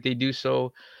pseudepigraphal, but they do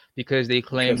so because they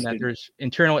claim that Interesting. there's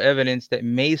internal evidence that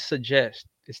may suggest,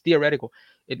 it's theoretical,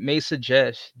 it may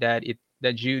suggest that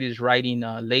Jude is writing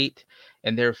late,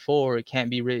 and therefore it can't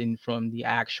be written from the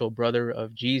actual brother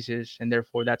of Jesus, and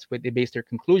therefore that's what they base their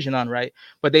conclusion on, right?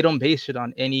 But they don't base it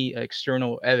on any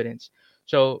external evidence.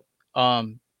 So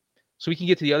um, so we can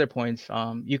get to the other points.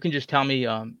 You can just tell me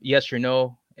yes or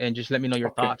no, and just let me know your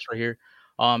Okay. thoughts right here.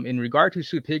 In regard to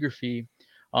pseudepigraphy,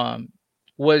 um,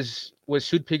 was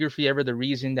pseudepigraphy ever the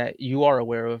reason that you are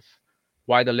aware of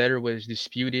why the letter was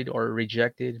disputed or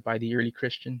rejected by the early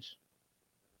Christians?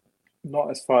 Not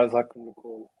as far as I can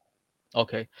recall.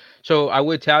 Okay, so I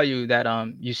would tell you that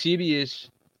Eusebius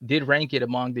did rank it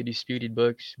among the disputed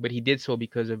books, but he did so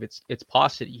because of its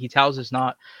paucity. He tells us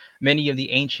not many of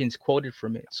the ancients quoted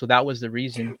from it, so that was the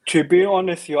reason. To be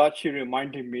honest, you're actually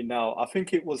reminding me now. I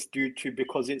think it was due to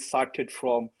because it's cited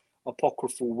from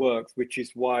apocryphal works, which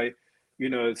is why,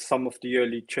 some of the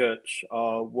early church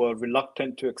were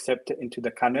reluctant to accept it into the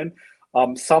canon.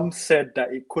 Some said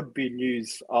that it could be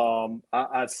used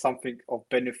as something of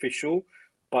beneficial,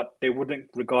 but they wouldn't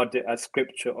regard it as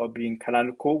scripture or being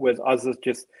canonical, whereas others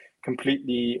just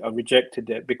completely rejected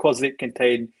it because it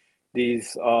contained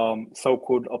these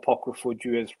so-called apocryphal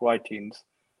Jewish writings.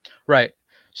 Right.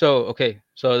 So okay.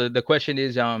 So the question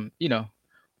is,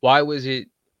 why was it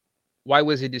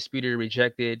disputed or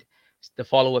rejected? The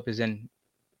follow up is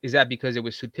that because it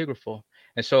was pseudepigraphal?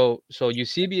 And so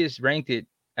Eusebius ranked it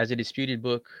as a disputed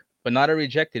book, but not a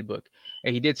rejected book,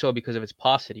 and he did so because of its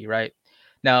paucity. Right.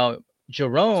 Now So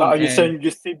Jerome are you and saying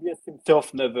Eusebius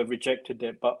himself never rejected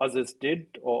it, but others did,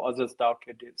 or others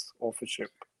doubted its authorship?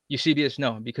 Eusebius,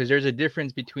 no, because there's a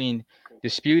difference between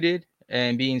disputed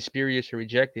and being spurious or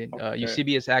rejected. Okay.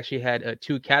 Eusebius actually had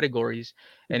two categories,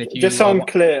 and if Just you so I'm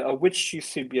clear, which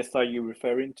Eusebius are you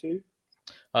referring to?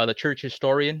 the church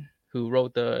historian who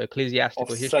wrote the Of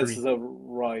ecclesiastical history,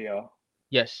 Caesarea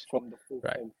yes, from the 4th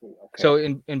right. century. Okay. So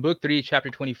in book 3, chapter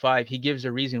 25, he gives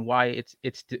a reason why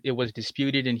it was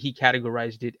disputed, and he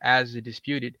categorized it as a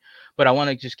disputed. But I want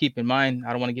to just keep in mind,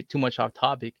 I don't want to get too much off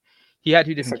topic. He had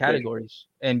two different okay. categories,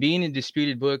 and being a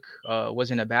disputed book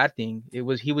wasn't a bad thing. He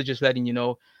was just letting you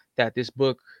know that this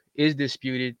book is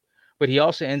disputed, but he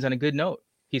also ends on a good note.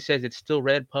 He says it's still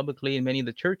read publicly in many of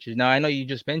the churches. Now I know you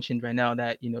just mentioned right now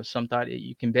that some thought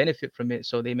you can benefit from it,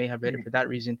 so they may have read it for that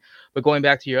reason. But going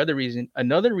back to your other reason,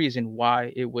 another reason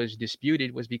why it was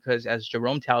disputed was because, as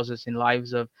Jerome tells us in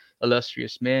Lives of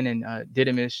Illustrious Men, and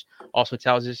Didymus also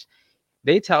tells us,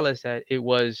 they tell us that it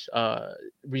was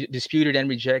disputed and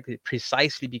rejected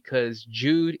precisely because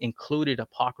Jude included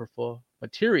apocryphal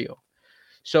material.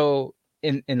 So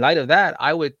in light of that,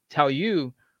 I would tell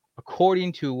you,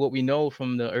 according to what we know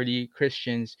from the early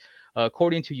Christians,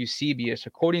 according to Eusebius,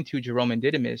 according to Jerome and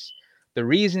Didymus, the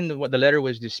reason what the letter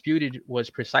was disputed was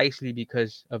precisely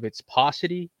because of its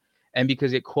paucity and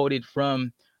because it quoted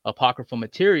from apocryphal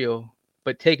material.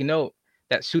 But take note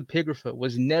that pseudepigrapha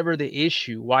was never the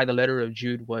issue why the letter of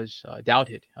Jude was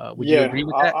doubted. Would you agree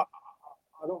with that?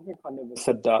 I don't think I never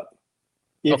said that.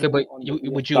 Okay, but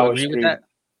would you agree with that?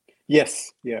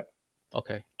 Yes. Yeah.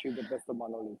 Okay. To the best of my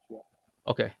knowledge, yeah.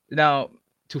 Okay. Now,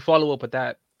 to follow up with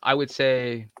that, I would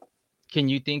say, can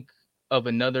you think of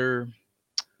another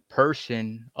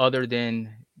person other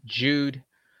than Jude,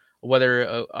 whether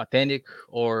authentic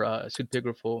or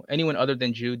pseudepigraphal, anyone other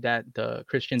than Jude that the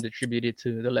Christians attributed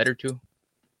to the letter to?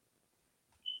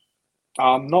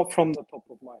 Not from the top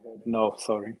of my head. No,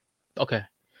 sorry. Okay.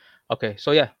 Okay.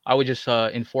 So yeah, I would just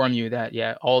inform you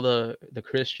that all the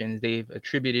Christians, they've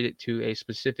attributed it to a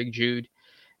specific Jude,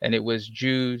 and it was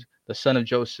Jude, the son of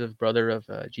Joseph, brother of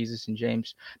Jesus and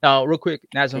James. Now, real quick,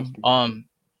 Nazim, how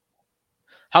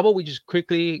about we just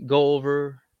quickly go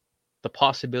over the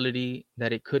possibility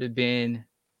that it could have been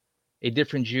a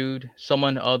different Jude,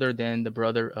 someone other than the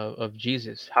brother of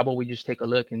Jesus? How about we just take a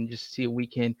look and just see if we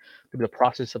can, through the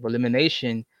process of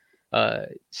elimination,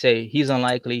 say he's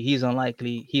unlikely, he's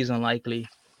unlikely, he's unlikely.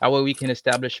 That way we can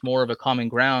establish more of a common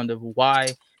ground of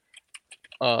why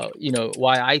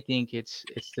why I think it's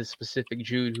the specific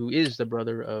Jude who is the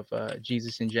brother of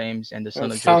Jesus and James and the son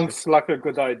of Joseph. Sounds like a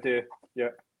good idea. Yeah.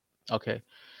 Okay.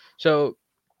 So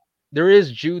there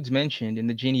is Jude's mentioned in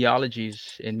the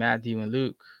genealogies in Matthew and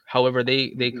Luke. However,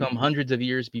 they come hundreds of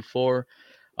years before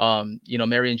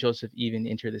Mary and Joseph even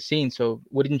enter the scene. So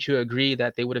wouldn't you agree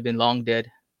that they would have been long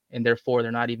dead and therefore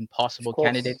they're not even possible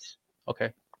candidates?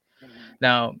 Okay.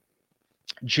 Now,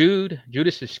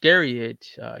 Judas Iscariot,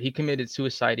 he committed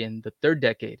suicide in the 3rd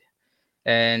decade.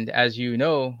 And as you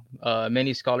know,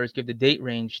 many scholars give the date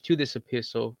range to this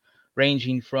epistle,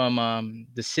 ranging from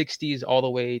the 60s all the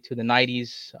way to the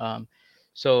 90s.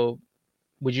 So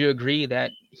would you agree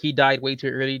that he died way too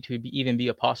early to even be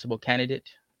a possible candidate,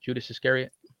 Judas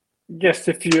Iscariot? Yes,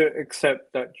 if you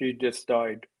accept that Judas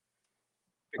died.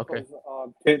 Because,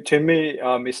 okay. To me,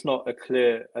 it's not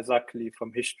clear exactly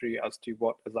from history as to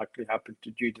what exactly happened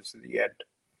to Judas in the end.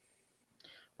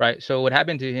 Right. So what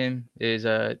happened to him is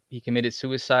he committed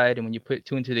suicide, and when you put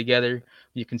two and two together,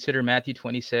 you consider Matthew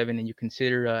 27 and you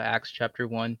consider Acts chapter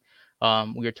 1.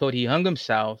 We are told he hung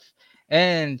himself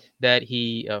and that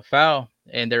he fell,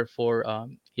 and therefore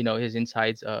his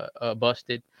insides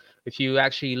busted. If you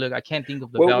actually look, I can't think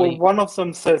of the valley. Well, one of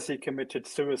them says he committed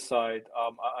suicide.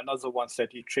 Another one said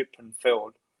he tripped and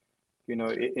fell,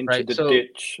 into the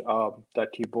ditch that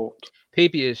he bought.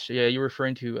 Papias, you're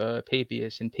referring to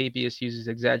Papias, and Papias uses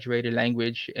exaggerated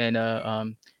language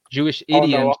and Jewish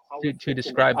idioms to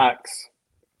describe Acts.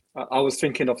 I was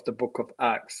thinking of the book of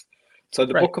Acts. So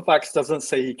the book of Acts doesn't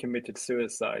say he committed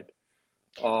suicide.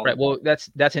 Right. Well, that's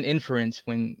an inference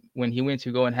when he went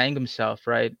to go and hang himself,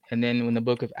 right? And then when the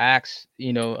book of Acts,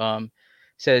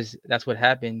 says that's what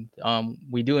happened.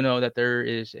 We do know that there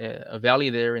is a valley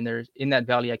there, and there's in that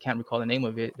valley, I can't recall the name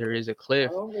of it. There is a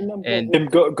cliff, and him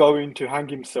going to hang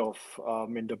himself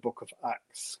in the book of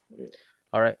Acts.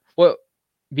 All right. Well,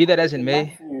 be that as it In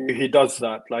may, Matthew, he does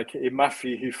that. Like in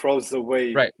Matthew, he throws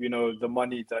away, right, the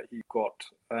money that he got,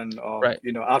 and right,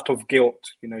 out of guilt,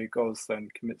 he goes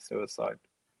and commits suicide.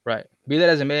 right. Be that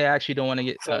as it may, I actually don't want to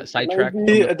get So sidetracked from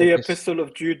maybe the the focus. Epistle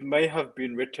of Jude may have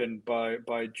been written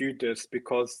by Judas,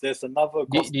 because there's another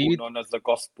Do gospel you? known as the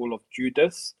Gospel of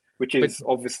Judas, which But is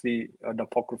obviously an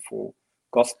apocryphal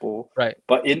gospel. right,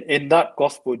 But in that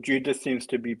gospel, Judas seems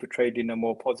to be portrayed in a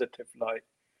more positive light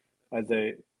as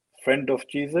a friend of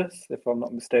Jesus, if I'm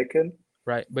not mistaken.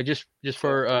 right. But just So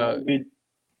for maybe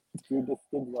Judas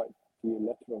did write the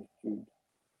letter of Jude,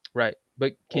 right.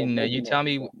 But or can maybe you not tell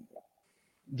me? exactly.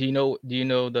 Do you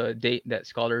know the date that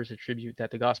scholars attribute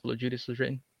that the Gospel of Judas was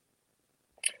written?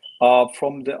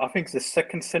 From I think it's the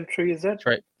 2nd century, is it? That's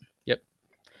right. Yep,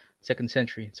 2nd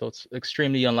century. So it's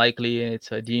extremely unlikely, and it's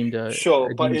deemed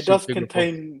Sure, but it does pseudepigraphal.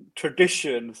 contain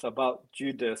traditions about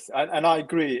Judas, and I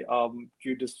agree.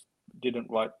 Judas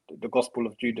didn't write the Gospel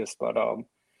of Judas, but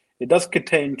it does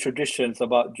contain traditions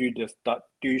about Judas that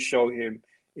do show him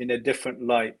in a different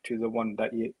light to the one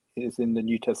that he is in the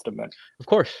New Testament. Of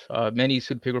course, many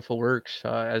pseudepigraphal works,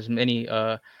 as many,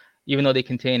 even though they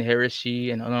contain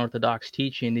heresy and unorthodox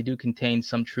teaching, they do contain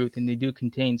some truth and they do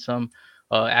contain some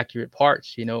accurate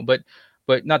parts.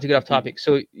 But not to get off topic.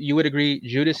 So you would agree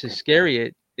Judas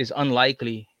Iscariot is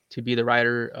unlikely to be the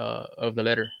writer of the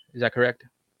letter. Is that correct?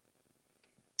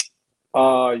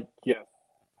 Yeah.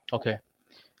 Okay.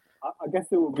 I guess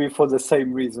it would be for the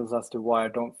same reasons as to why I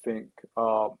don't think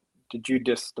the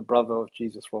Judas, the brother of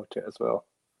Jesus, wrote it as well.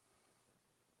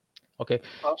 Okay.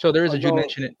 So there is a Jude Although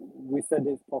mention it. we said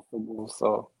it's possible,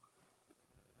 so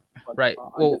Right. I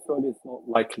Well, just thought it's not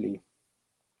likely.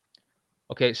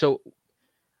 okay. So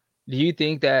do you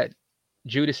think that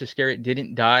Judas Iscariot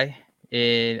didn't die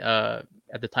in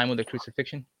at the time of the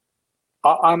crucifixion?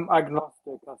 I'm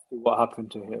agnostic as to what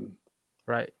happened to him.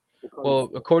 Right. Because Well,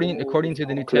 according to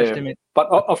the New clear. Testament, But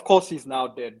of course, he's now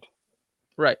dead.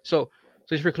 right. So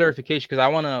just for clarification, because I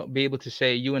want to be able to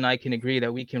say you and I can agree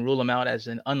that we can rule him out as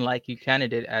an unlikely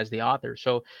candidate as the author.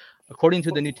 So according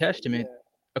to the New Testament,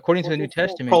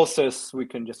 process, we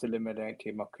can just eliminate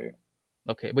him.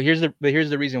 Okay, but here's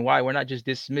the reason why we're not just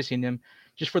dismissing him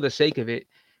just for the sake of it,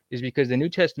 is because the New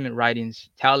Testament writings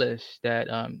tell us that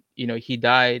he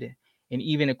died, and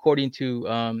even according to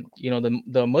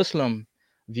the Muslim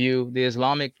view, the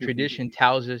Islamic tradition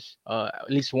tells us at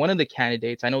least one of the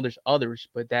candidates. I know there's others,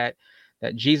 but that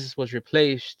Jesus was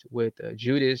replaced with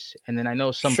Judas, and then I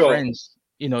know some friends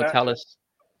tell us.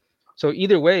 So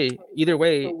either way,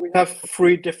 so we have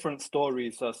 3 different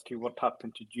stories as to what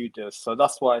happened to Judas. So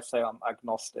that's why I say I'm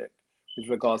agnostic with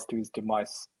regards to his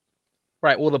demise.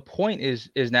 Right. Well, the point is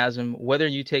Nazim, whether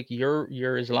you take your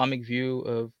Islamic view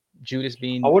of Judas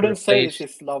being I wouldn't replaced, say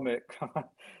it's Islamic,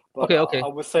 but okay. I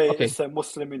would say it's a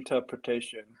Muslim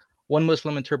interpretation. One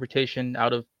Muslim interpretation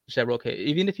out of several. Okay,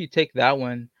 even if you take that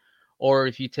one, or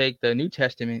if you take the New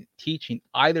Testament teaching,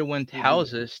 either one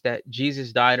tells us that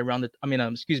Jesus died around that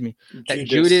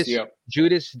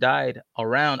Judas died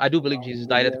around. I do believe Jesus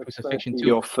died at the crucifixion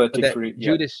too, but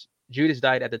that Judas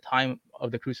died at the time of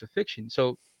the crucifixion.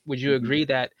 So would you agree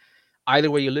that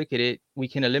either way you look at it, we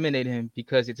can eliminate him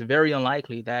because it's very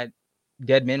unlikely that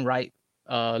dead men write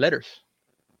letters?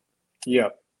 Yeah.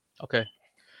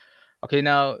 Okay,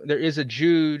 now there is a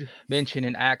Jude mentioned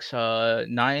in Acts 9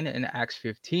 and Acts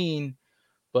 15,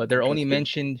 but they're only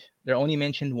mentioned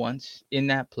once in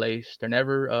that place. They're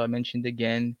never mentioned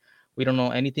again. We don't know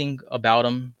anything about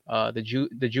them. The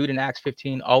Jude in Acts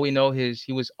 15, all we know is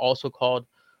he was also called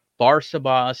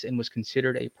Barsabas and was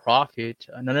considered a prophet.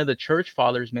 None of the church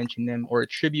fathers mention them or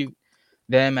attribute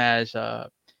them as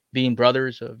being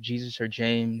brothers of Jesus or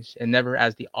James, and never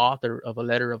as the author of a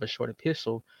letter of a short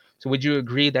epistle. So would you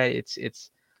agree that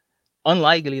it's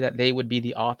unlikely that they would be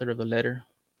the author of the letter,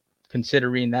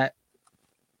 considering that?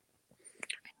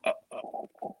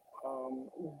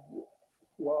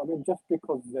 Well, I mean, just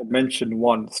because they're mentioned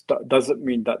once doesn't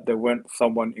mean that they weren't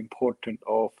someone important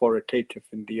or authoritative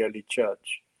in the early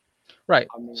church. Right.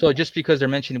 So just because they're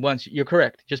mentioned once, you're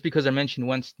correct. Just because they're mentioned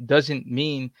once doesn't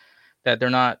mean that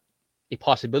they're not a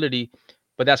possibility.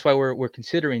 But that's why we're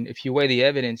considering, if you weigh the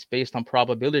evidence based on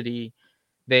probability,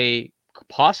 they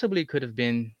possibly could have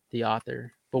been the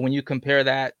author. But when you compare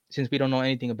that, since we don't know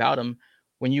anything about him,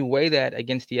 when you weigh that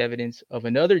against the evidence of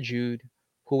another Jude,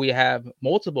 who we have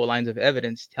multiple lines of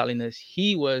evidence telling us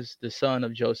he was the son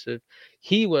of Joseph,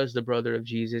 he was the brother of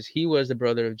Jesus, he was the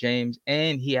brother of James,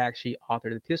 and he actually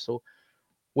authored the epistle,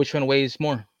 which one weighs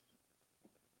more?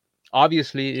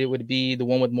 Obviously, it would be the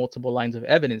one with multiple lines of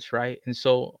evidence, right? And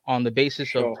so on the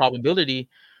basis of probability,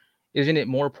 isn't it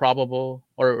more probable,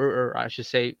 or I should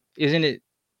say, isn't it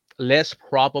less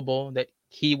probable that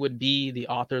he would be the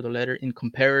author of the letter in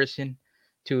comparison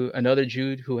to another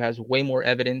Jude who has way more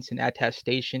evidence and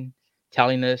attestation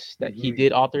telling us that he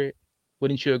did author it?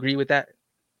 Wouldn't you agree with that?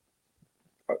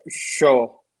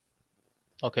 Sure.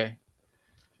 Okay.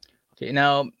 Okay.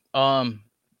 Now,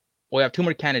 we have two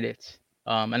more candidates.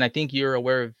 And I think you're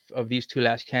aware of these two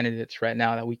last candidates right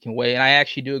now that we can weigh. And I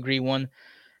actually do agree one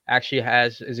actually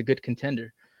is a good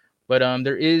contender. But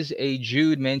there is a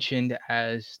Jude mentioned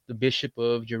as the Bishop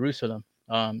of Jerusalem.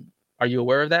 Are you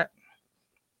aware of that?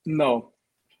 No.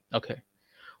 Okay.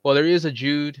 Well, there is a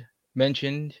Jude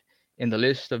mentioned in the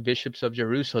list of bishops of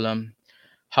Jerusalem.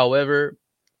 However,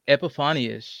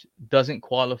 Epiphanius doesn't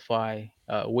qualify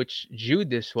which Jude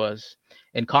this was.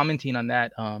 And commenting on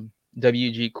that,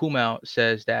 W.G. Kumau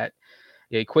says that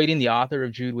equating the author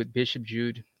of Jude with Bishop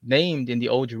Jude, named in the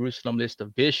Old Jerusalem list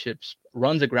of bishops,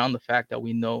 runs aground the fact that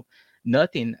we know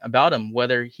nothing about him,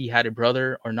 whether he had a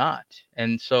brother or not.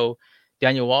 And so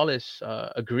Daniel Wallace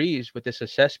agrees with this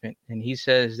assessment, and he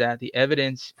says that the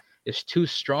evidence is too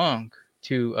strong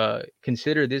to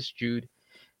consider this Jude.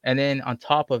 And then on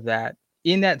top of that,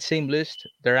 in that same list,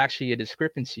 there's actually a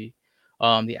discrepancy.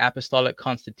 The Apostolic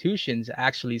Constitutions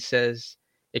actually says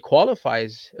it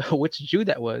qualifies which Jew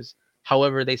that was.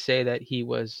 However, they say that he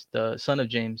was the son of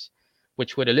James,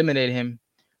 which would eliminate him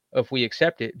if we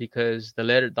accept it, because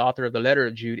the author of the letter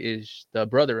of Jude is the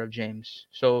brother of James.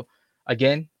 So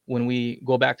again, when we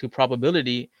go back to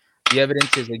probability, the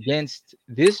evidence is against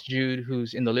this Jude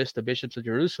who's in the list of bishops of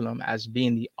Jerusalem as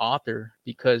being the author,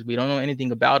 because we don't know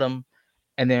anything about him.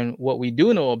 And then what we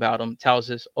do know about him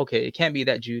tells us, okay, it can't be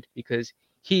that Jude because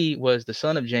he was the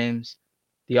son of James.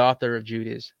 The author of Jude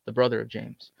is the brother of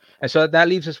James. And so that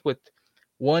leaves us with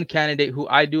one candidate who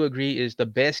I do agree is the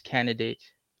best candidate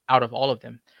out of all of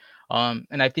them.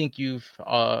 And I think you've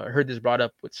heard this brought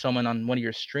up with someone on one of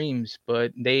your streams,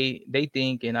 but they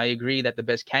think, and I agree, that the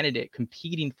best candidate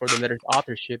competing for the letter's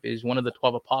authorship is one of the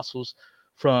 12 apostles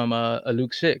from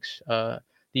Luke 6,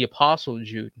 the apostle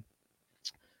Jude.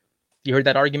 You heard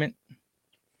that argument?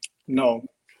 No.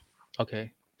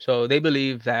 Okay. So they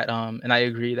believe that, and I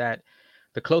agree that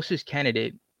the closest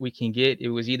candidate we can get, it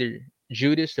was either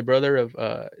Judas, the brother of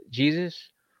Jesus,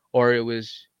 or it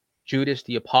was Judas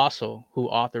the apostle who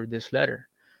authored this letter.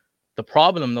 The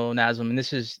problem, though, Nazim, and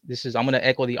this is I'm going to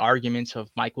echo the arguments of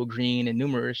Michael Green and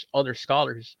numerous other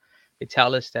scholars. They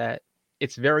tell us that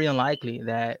it's very unlikely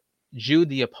that Jude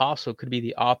the apostle could be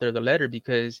the author of the letter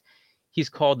because he's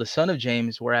called the son of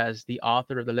James, whereas the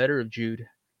author of the letter of Jude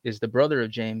is the brother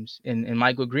of James. And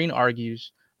Michael Green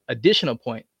argues additional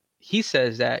point. He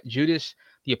says that Judas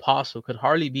the apostle could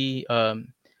hardly be, the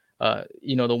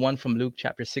one from Luke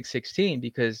chapter 6:16,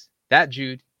 because that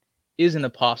Jude is an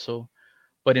apostle.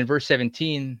 But in verse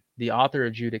 17, the author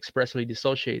of Jude expressly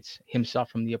dissociates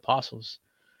himself from the apostles.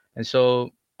 And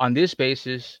so on this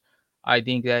basis, I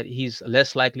think that he's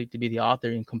less likely to be the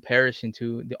author in comparison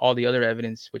to all the other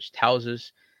evidence, which tells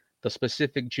us the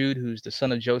specific Jude, who's the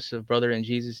son of Joseph, brother in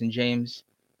Jesus and James,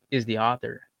 is the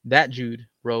author. That Jude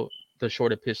wrote the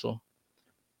short epistle.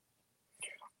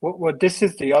 Well, this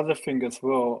is the other thing as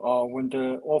well. When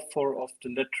the author of the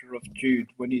letter of Jude,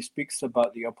 when he speaks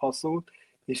about the apostles,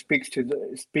 he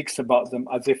speaks about them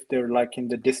as if they're like in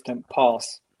the distant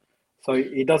past. So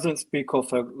he doesn't speak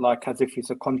of like as if he's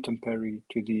a contemporary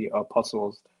to the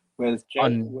apostles, whereas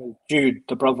Jude,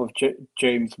 the brother of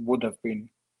James, would have been.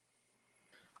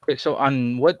 Okay, so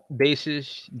on what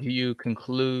basis do you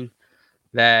conclude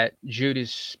that Jude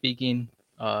is speaking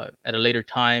at a later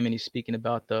time, and he's speaking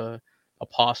about the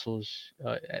apostles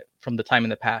from the time in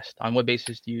the past? On what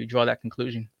basis do you draw that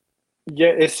conclusion?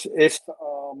 Yeah,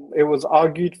 it was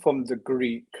argued from the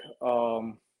Greek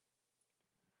by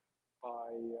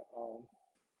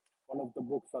one of the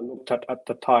books I looked at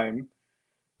the time.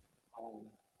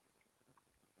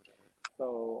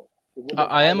 So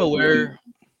I am aware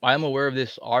of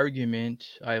this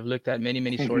argument. I've looked at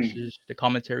many sources, the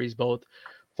commentaries, both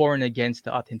for and against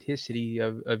the authenticity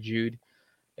of Jude.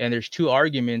 And there's two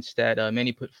arguments that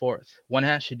many put forth. One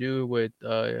has to do with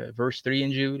verse 3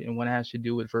 in Jude, and one has to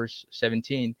do with verse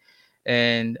 17.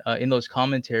 And in those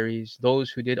commentaries,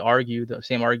 those who did argue the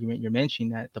same argument you're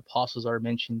mentioning, that the apostles are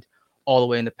mentioned all the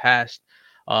way in the past,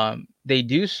 they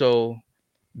do so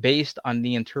based on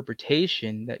the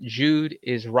interpretation that Jude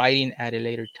is writing at a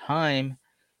later time,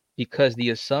 because the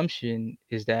assumption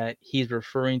is that he's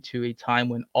referring to a time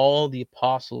when all the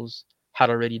apostles had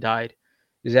already died.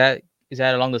 Is that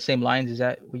along the same lines? Is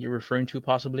that what you're referring to,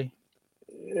 possibly?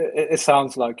 It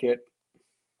sounds like it.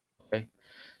 Okay.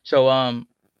 So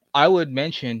I would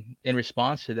mention in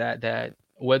response to that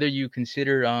whether you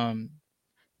consider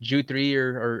Jude 3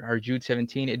 or Jude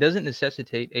 17, it doesn't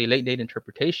necessitate a late date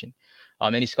interpretation.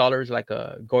 Many scholars like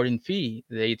Gordon Fee,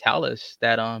 they tell us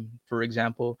that, for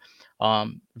example,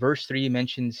 verse 3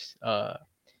 mentions,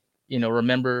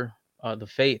 remember the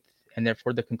faith. And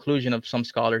therefore, the conclusion of some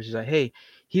scholars is that, hey,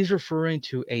 he's referring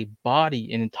to a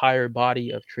body, an entire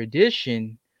body of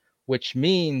tradition, which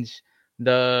means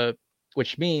the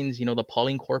the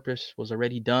Pauline corpus was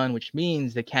already done, which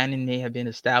means the canon may have been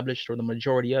established, or the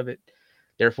majority of it.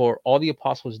 Therefore, all the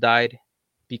apostles died,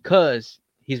 because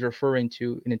he's referring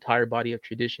to an entire body of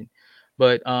tradition.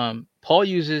 But Paul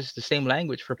uses the same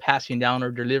language for passing down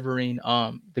or delivering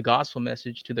the gospel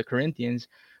message to the Corinthians,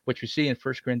 which we see in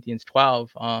 1 Corinthians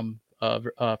 12, 1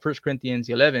 Corinthians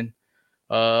 11,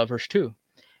 verse 2.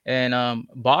 And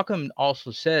Bauckham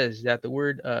also says that the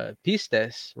word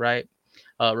pistes, right,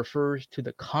 refers to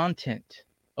the content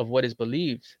of what is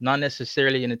believed, not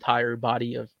necessarily an entire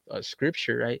body of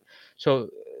scripture, right? So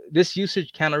this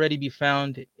usage can already be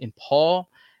found in Paul,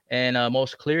 and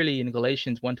most clearly in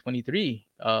Galatians 1:23.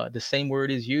 The same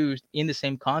word is used in the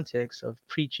same context of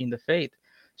preaching the faith.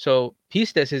 So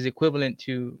pistes is equivalent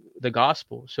to the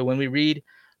gospel. So when we read,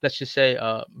 let's just say,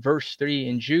 verse 3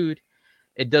 in Jude,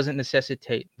 it doesn't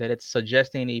necessitate that it's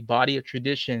suggesting a body of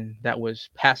tradition that was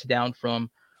passed down from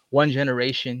one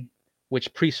generation,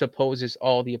 which presupposes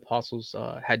all the apostles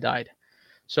had died.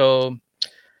 So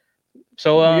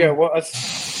yeah, well,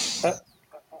 as far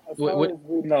as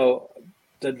we know,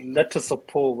 the letters of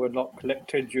Paul were not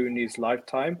collected during his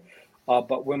lifetime.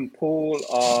 But when Paul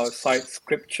cites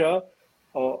scripture,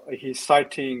 he's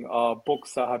citing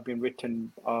books that have been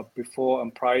written before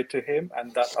and prior to him,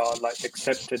 and that are like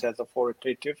accepted as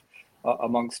authoritative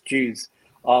amongst Jews.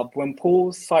 When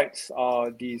Paul cites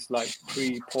these like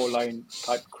pre-Pauline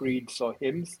type creeds or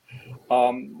hymns,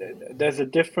 there's a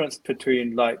difference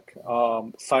between like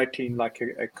citing like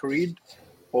a creed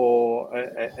or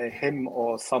a hymn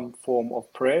or some form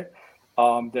of prayer,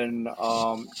 than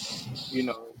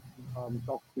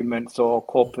documents or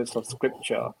corpus of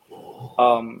scripture.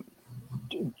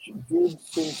 Jude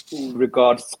seems to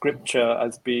regard scripture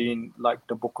as being like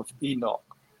the book of Enoch.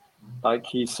 Like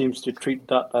he seems to treat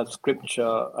that as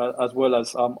scripture, as well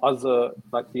as other,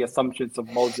 like the assumptions of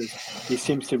Moses. He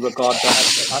seems to regard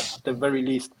that at the very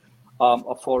least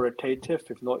authoritative,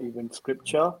 if not even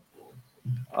scripture.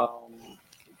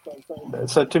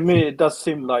 So to me, it does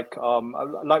seem like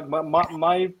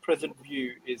my present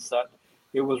view is that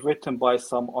it was written by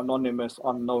some anonymous,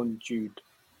 unknown Jude,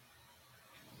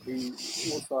 who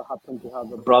also happened to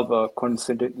have a brother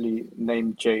coincidentally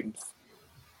named James.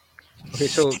 Okay,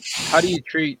 so how do you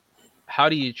treat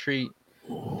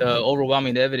the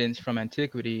overwhelming evidence from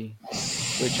antiquity,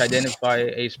 which identify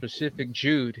a specific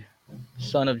Jude,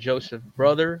 son of Joseph,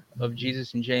 brother of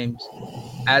Jesus and James,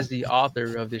 as the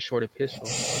author of this short epistle?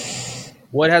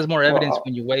 What has more evidence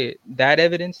when you weigh it? That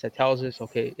evidence that tells us,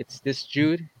 okay, it's this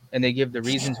Jude, and they give the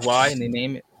reasons why, and they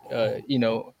name it,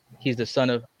 he's the son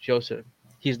of Joseph,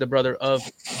 he's the brother of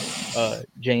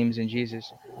James and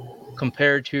Jesus,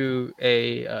 compared to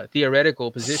a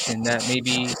theoretical position that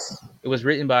maybe it was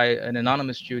written by an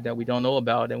anonymous Jude that we don't know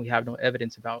about and we have no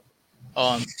evidence about.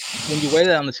 When you weigh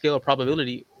that on the scale of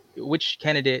probability, which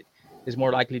candidate is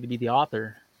more likely to be the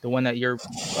author? The one that you're,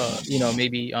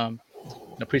 maybe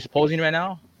presupposing right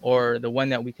now, or the one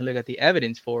that we can look at the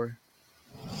evidence for?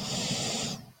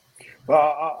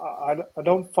 Well, I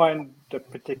don't find the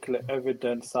particular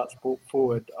evidence that's brought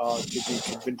forward to be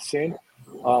convincing.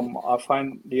 I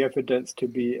find the evidence to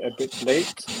be a bit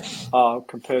late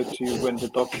compared to when the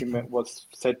document was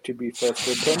said to be first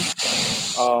written.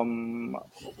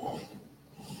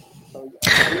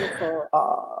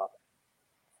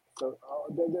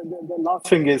 The last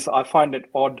thing is, I find it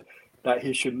odd that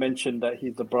he should mention that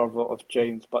he's the brother of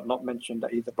James, but not mention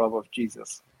that he's the brother of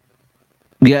Jesus.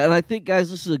 Yeah, and I think, guys,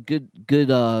 this is a good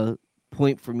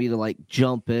point for me to like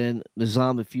jump in.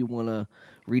 Nizam, if you want to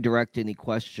redirect any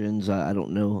questions, I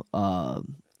don't know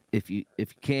if you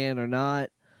can or not,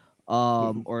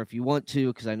 or if you want to,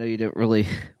 because I know you didn't really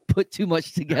put too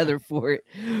much together for it.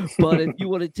 But if you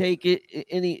want to take it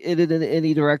in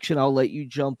any direction, I'll let you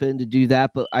jump in to do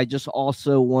that. But I just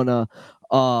also want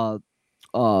to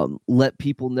let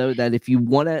people know that if you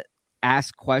want to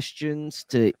ask questions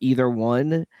to either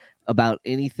one about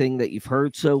anything that you've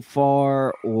heard so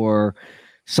far or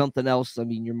something else, I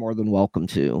mean, you're more than welcome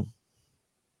to.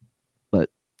 But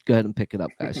go ahead and pick it up,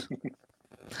 guys.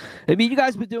 I mean, you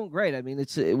guys have been doing great. I mean,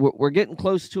 we're getting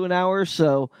close to an hour,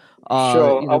 so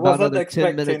sure. I about wasn't another 10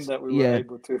 expecting minutes. that we were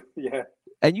able to. Yeah.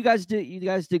 And you guys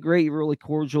did great. You're really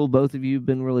cordial. Both of you have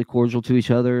been really cordial to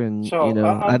each other, and Sure.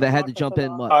 I haven't had to jump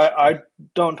in much. I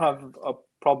don't have a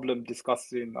problem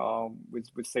discussing with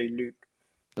say Luke.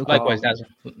 Okay. Likewise, Nazim.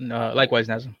 Likewise,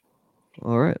 Nazim.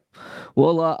 All right.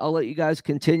 Well, I'll let you guys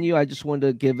continue. I just wanted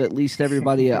to give at least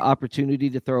everybody an opportunity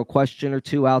to throw a question or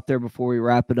two out there before we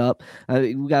wrap it up.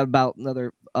 We got about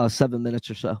another 7 minutes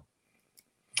or so.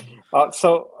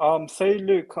 Say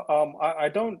Luke, I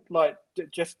don't like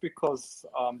just because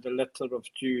the letter of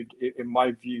Jude, in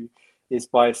my view, is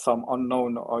by some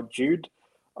unknown Jude.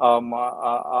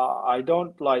 I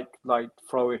don't like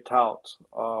throw it out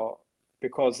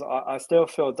because I still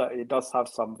feel that it does have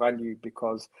some value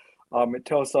because it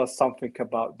tells us something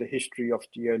about the history of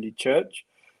the early church.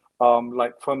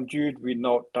 Like from Jude, we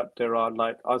note that there are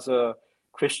like other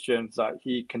Christians that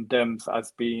he condemns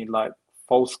as being like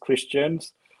false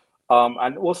Christians.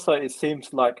 And also, it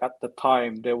seems like at the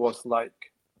time there was like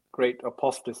great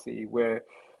apostasy where,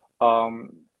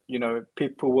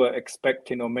 people were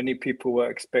expecting, or many people were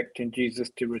expecting Jesus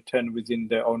to return within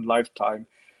their own lifetime.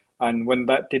 And when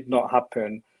that did not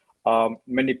happen,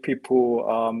 many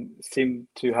people seem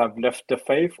to have left the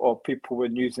faith, or people were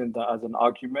using that as an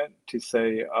argument to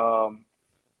say,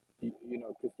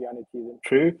 Christianity isn't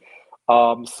true.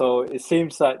 So it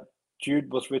seems that Jude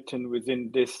was written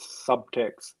within this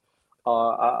subtext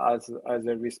as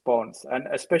a response, and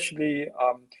especially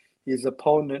his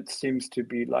opponent seems to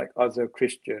be like other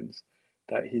Christians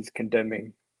that he's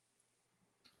condemning.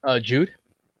 Jude.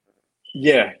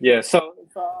 Yeah. So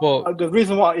Well, the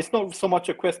reason why it's not so much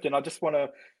a question, I just want to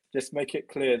just make it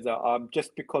clear that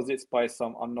just because it's by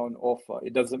some unknown author,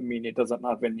 it doesn't mean it doesn't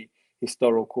have any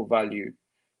historical value.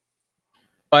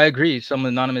 I agree. Some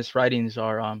anonymous writings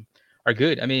are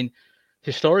good. I mean,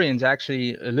 historians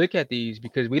actually look at these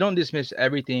because we don't dismiss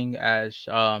everything as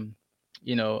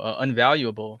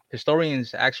unvaluable.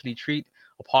 Historians actually treat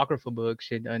apocryphal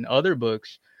books and other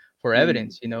books for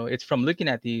evidence. It's from looking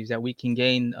at these that we can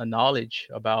gain a knowledge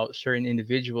about certain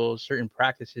individuals, certain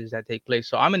practices that take place.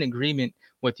 So I'm in agreement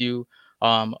with you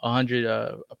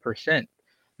 100%.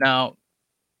 Now,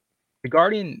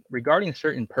 regarding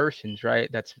certain persons,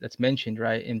 right? That's mentioned,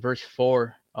 right, in verse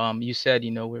 4. You said,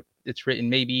 it's written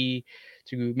maybe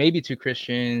to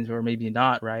Christians or maybe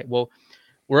not, right? Well,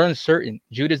 we're uncertain.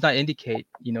 Jude does not indicate,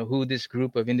 who this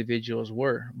group of individuals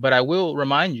were. But I will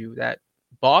remind you that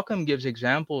Bauckham gives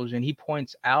examples, and he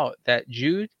points out that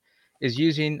Jude is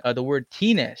using the word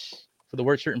tenes for the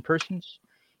word certain persons.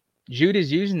 Jude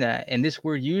is using that, and this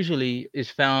word usually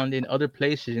is found in other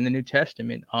places in the New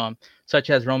Testament, such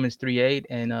as Romans 3:8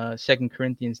 and 2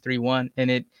 Corinthians 3:1,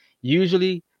 and it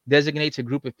usually designates a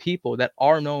group of people that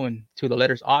are known to the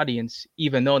letter's audience,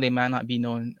 even though they might not be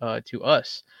known to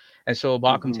us. And so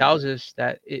Bauckham tells us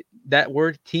that that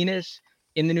word tenes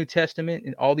in the New Testament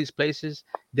in all these places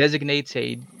designates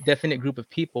a definite group of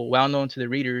people well known to the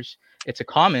readers. It's a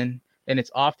common, and it's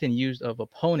often used of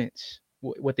opponents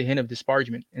with the hint of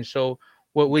disparagement. And so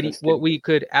what we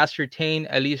could ascertain,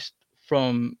 at least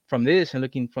from this and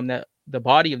looking from the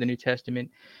body of the New Testament,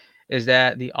 is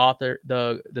that the author,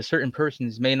 the certain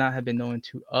persons may not have been known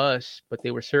to us, but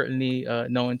they were certainly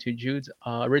known to Jude's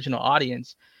original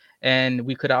audience. And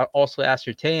we could also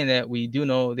ascertain that we do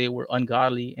know they were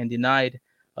ungodly and denied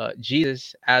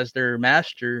Jesus as their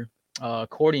master,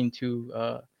 according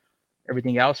to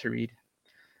everything else we read.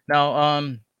 Now,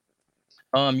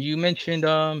 you mentioned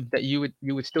that you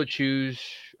would still choose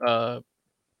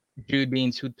Jude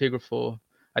being pseudepigraphal.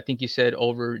 I think you said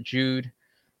over Jude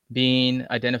being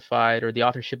identified, or the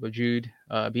authorship of Jude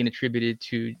being attributed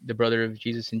to the brother of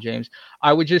Jesus and James.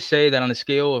 I would just say that on a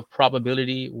scale of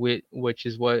probability, which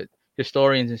is what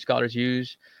historians and scholars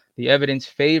use, the evidence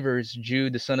favors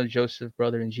Jude, the son of Joseph,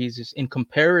 brother in Jesus, in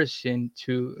comparison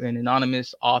to an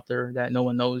anonymous author that no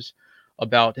one knows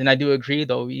about. And I do agree,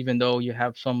 though, even though you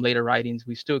have some later writings,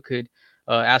 we still could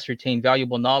ascertain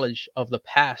valuable knowledge of the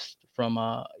past from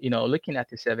looking at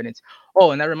this evidence.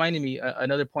 Oh, and that reminded me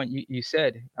another point you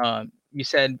said.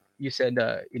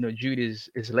 Jude is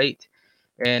late,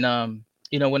 and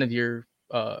one of your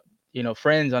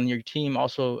friends on your team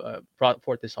also brought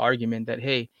forth this argument that,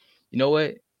 hey, you know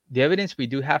what, the evidence we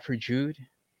do have for Jude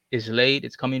is late.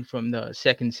 It's coming from the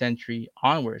 2nd century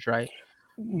onwards, right?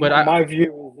 But my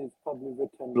view is it's probably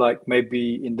written like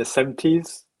maybe in the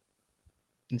 70s.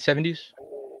 In the 70s?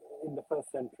 In the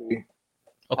 1st century.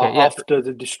 Okay, yeah. After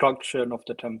the destruction of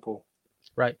the temple.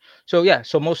 Right. So yeah,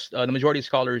 so most the majority of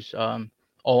scholars,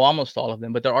 almost all of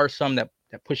them, but there are some that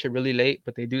push it really late,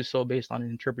 but they do so based on an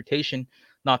interpretation,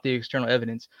 not the external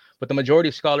evidence. But the majority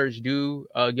of scholars do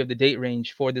give the date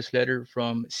range for this letter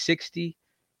from 60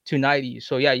 to 90.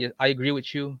 So yeah, I agree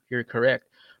with you. You're correct.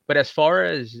 But as far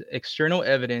as external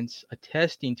evidence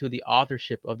attesting to the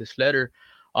authorship of this letter,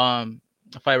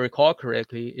 if I recall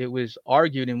correctly, it was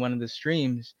argued in one of the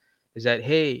streams is that,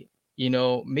 hey,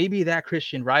 maybe that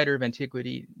Christian writer of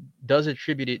antiquity does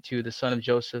attribute it to the son of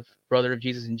Joseph, brother of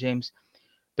Jesus and James,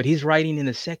 but he's writing in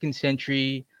the 2nd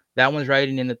century. That one's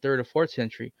writing in the 3rd or 4th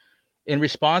century. In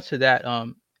response to that,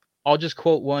 I'll just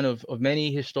quote one of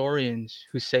many historians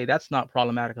who say that's not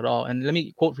problematic at all. And let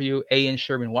me quote for you A.N.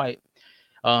 Sherwin White,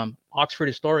 Oxford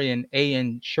historian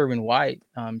A.N. Sherwin White.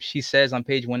 She says on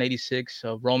page 186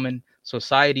 of Roman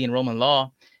Society and Roman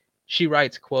Law, she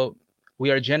writes, quote, "We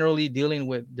are generally dealing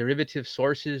with derivative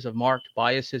sources of marked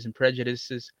biases and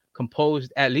prejudices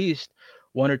composed at least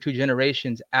 1 or 2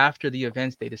 generations after the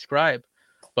events they describe,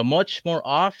 but much more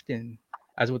often,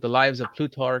 as with the lives of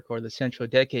Plutarch or the central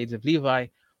decades of Levi,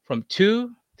 from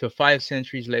 2 to 5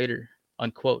 centuries later,"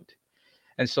 unquote.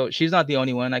 And so she's not the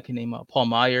only one. I can name Paul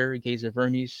Meyer, Geyser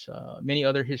Vermes, many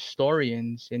other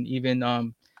historians, and even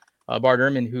Bart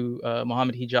Ehrman, who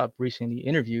Mohammed Hijab recently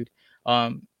interviewed.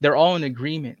 They're all in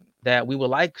agreement that we would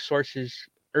like sources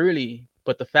early,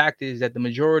 but the fact is that the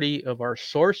majority of our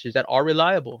sources that are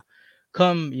reliable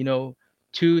come,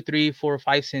 2, 3, 4,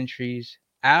 5 centuries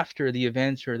after the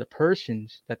events or the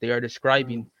persons that they are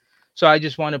describing. So I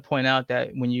just want to point out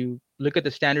that when you look at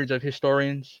the standards of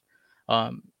historians,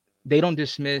 they don't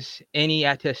dismiss any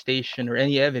attestation or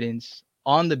any evidence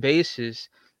on the basis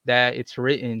that it's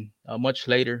written much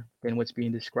later than what's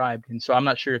being described. And so I'm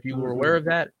not sure if you were aware of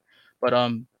that, but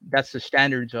that's the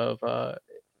standards of a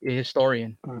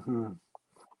historian.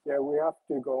 Yeah, we have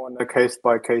to go on a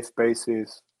case-by-case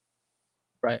basis.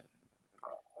 Right.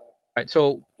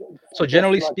 So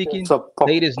generally speaking,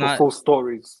 date is not full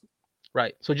stories.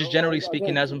 Right. So just generally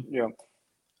speaking, Nazem. Yeah.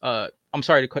 I'm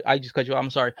sorry I just cut you off. I'm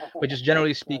sorry, but just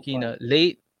generally speaking,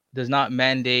 late does not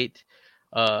mandate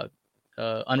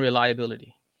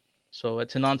unreliability. So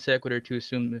it's a non sequitur to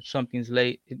assume if something's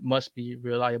late, it must be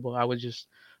reliable. I would just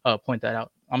point that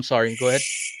out. I'm sorry. Go ahead.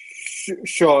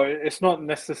 Sure, it's not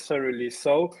necessarily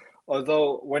so.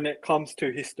 Although when it comes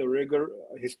to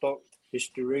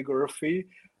historiography,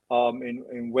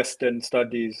 in Western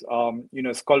studies,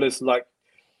 scholars like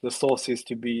the sources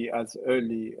to be as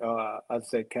early as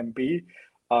they can be,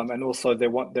 and also they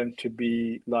want them to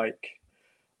be like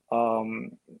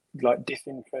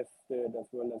disinterested as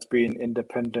well as being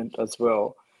independent as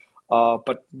well.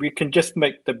 But we can just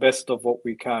make the best of what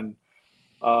we can.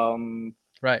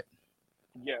 Right.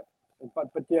 Yeah.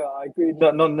 But yeah, I agree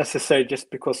that not necessarily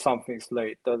just because something's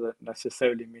late doesn't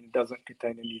necessarily mean it doesn't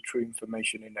contain any true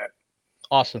information in it.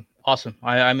 Awesome.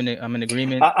 I'm in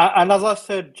agreement. And as I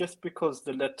said, just because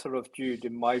the letter of Jude,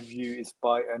 in my view, is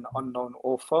by an unknown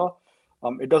author,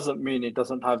 it doesn't mean it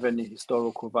doesn't have any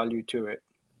historical value to it.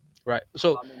 Right.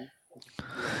 So,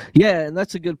 yeah, and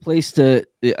that's a good place to,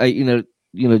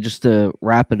 just to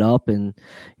wrap it up. And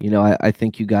I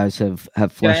think you guys have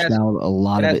fleshed out a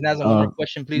lot of it. One more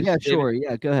question, please. Yeah, David? sure.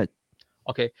 Yeah, go ahead.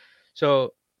 Okay.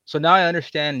 So now I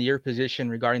understand your position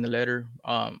regarding the letter.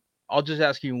 I'll just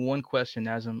ask you one question,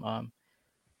 Nazem.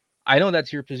 I know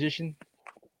that's your position.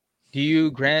 Do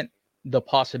you grant the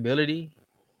possibility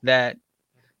that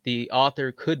the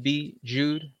author could be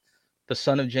Jude, the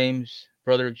son of James,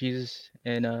 brother of Jesus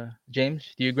and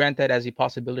James? Do you grant that as a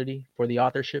possibility for the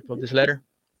authorship of this letter?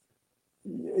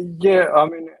 Yeah, I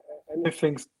mean,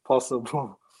 anything's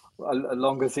possible as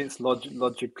long as it's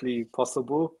logically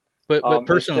possible. But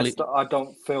personally, I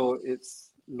don't feel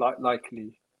it's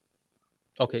likely.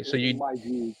 Okay, so in my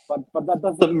view, but that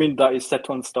doesn't mean that it's set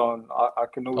on stone. I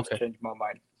can always change my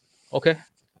mind. Okay,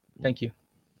 thank you.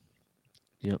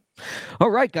 Yep. All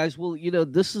right, guys. Well,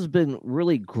 this has been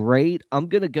really great. I'm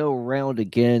going to go around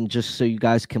again just so you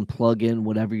guys can plug in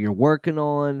whatever you're working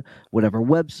on, whatever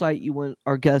website you want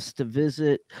our guests to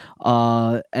visit.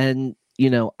 And,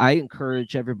 I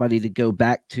encourage everybody to go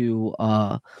back to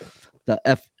the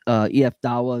EF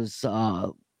Dawa's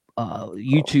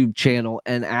YouTube channel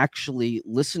and actually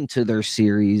listen to their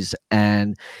series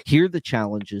and hear the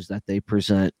challenges that they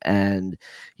present and,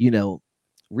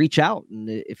 reach out. And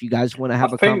if you guys want to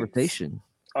have a conversation,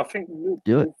 I think Luke,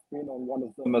 do it. You've been on one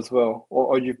of them as well,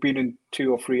 or you've been in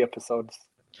 2 or 3 episodes.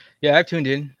 Yeah, I've tuned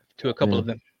in to a couple of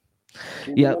them.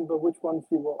 Do you remember which ones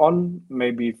you were on?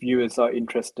 Maybe if viewers are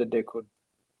interested, they could.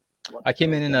 I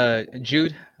came in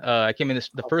Jude. I came in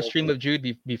the first stream of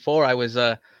Jude before I was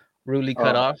rudely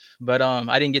cut off, but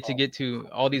I didn't get to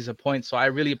all these points. So I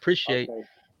really appreciate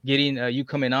getting you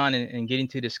coming on and getting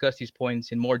to discuss these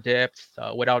points in more depth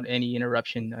without any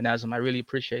interruption, Nazem. I really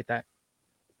appreciate that.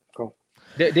 Cool.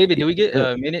 David, do we get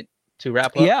a minute to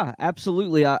wrap up? Yeah,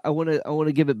 absolutely. I want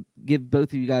to give both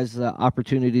of you guys the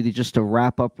opportunity to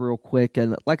wrap up real quick.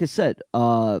 And like I said,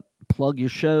 plug your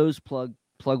shows, plug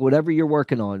plug whatever you're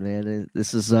working on, man.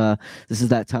 This is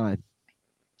that time.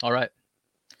 All right.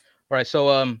 All right. So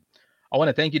I want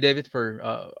to thank you, David,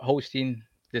 for hosting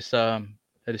this a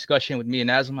discussion with me and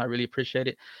Nazim. I really appreciate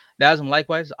it. Nazim,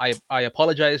 likewise, I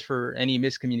apologize for any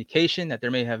miscommunication that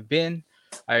there may have been.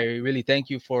 I really thank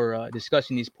you for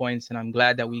discussing these points, and I'm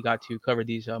glad that we got to cover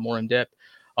these more in depth.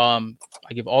 I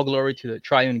give all glory to the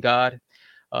triune God.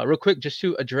 Real quick, just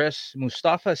to address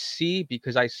Mustafa C,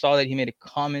 because I saw that he made a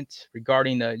comment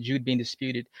regarding Jude being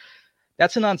disputed.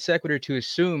 That's a non sequitur to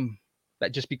assume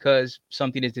that just because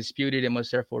something is disputed, it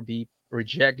must therefore be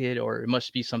rejected or it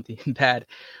must be something bad.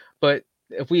 But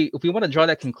if we want to draw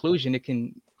that conclusion, it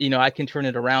can, I can turn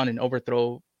it around and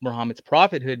overthrow Muhammad's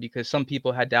prophethood, because some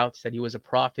people had doubts that he was a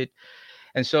prophet.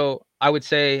 And so I would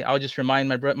say, I would just remind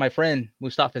my friend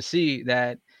Mustafa C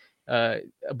that a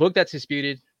book that's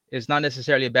disputed is not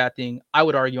necessarily a bad thing. I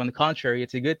would argue, on the contrary,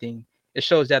 it's a good thing. It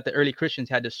shows that the early Christians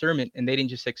had discernment and they didn't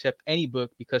just accept any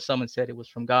book because someone said it was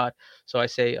from God. So I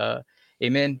say,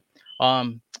 amen.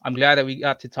 I'm glad that we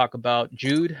got to talk about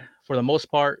Jude. For the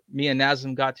most part, me and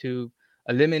Nazim got to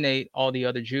eliminate all the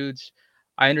other Judes.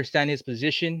 I understand his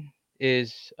position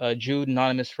is Jude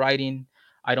anonymous writing.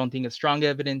 I don't think it's strong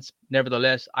evidence.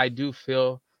 Nevertheless, I do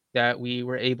feel that we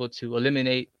were able to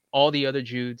eliminate all the other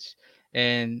Judes,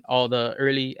 and all the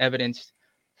early evidence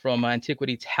from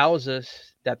antiquity tells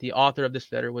us that the author of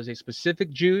this letter was a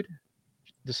specific Jude,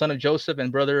 the son of Joseph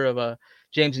and brother of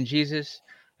James and Jesus.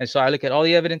 And so I look at all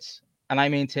the evidence, and I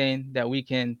maintain that we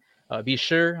can be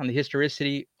sure on the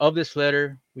historicity of this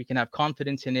letter. We can have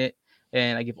confidence in it,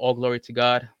 and I give all glory to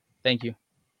God. Thank you.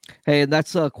 Hey, and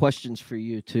that's questions for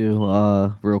you too,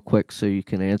 real quick, so you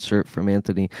can answer it from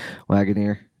Anthony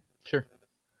Wagoneer. Sure.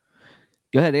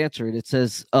 Go ahead, answer it. It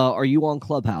says, "Are you on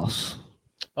Clubhouse?"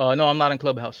 No, I'm not in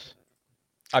Clubhouse.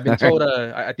 I've been told.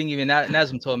 I think even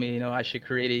Nazim told me, I should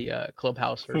create a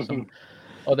Clubhouse or some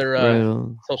other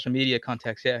social media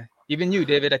contacts. Yeah, even you,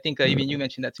 David. I think even you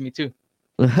mentioned that to me too.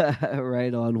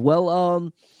 Right on.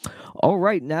 Well, all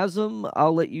right, Nazim,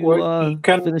 I'll let you, you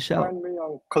can finish out. find me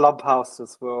on Clubhouse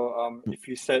as well. If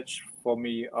you search for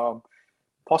me,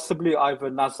 possibly either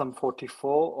Nazim44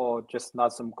 or just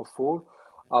Nazim Ghafoor.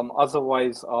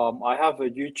 Otherwise, I have a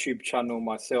YouTube channel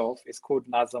myself. It's called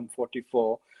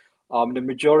Nazim44. The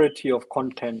majority of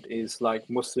content is like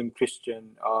Muslim Christian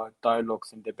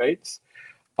dialogues and debates.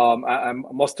 And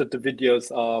most of the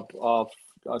videos are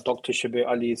Dr. Shabir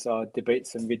Ali's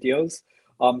debates and videos.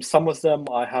 Some of them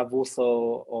I have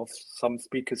also of some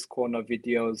Speaker's Corner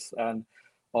videos and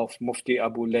of Mufti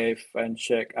Abu Layth and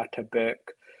Sheikh Atabek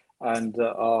and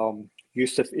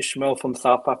Yusuf Ishmael from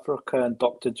South Africa and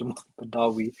Dr. Jamal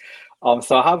Badawi.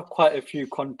 So I have quite a few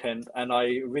content, and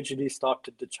I originally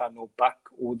started the channel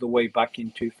all the way back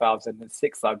in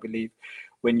 2006, I believe,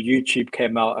 when YouTube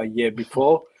came out a year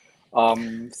before.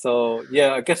 So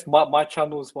yeah, I guess my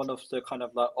channel is one of the kind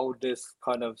of like oldest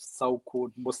kind of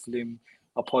so-called Muslim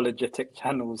apologetic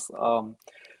channels.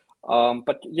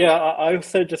 But yeah, I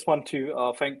also just want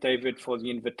to thank David for the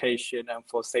invitation and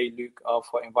for Say Luke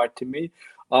for inviting me.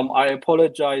 I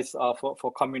apologize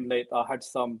for coming late. I had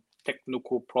some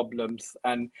technical problems,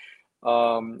 and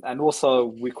also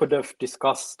we could have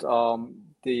discussed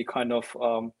the kind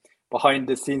of behind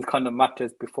the scenes kind of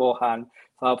matters beforehand.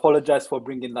 So I apologize for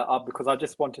bringing that up, because I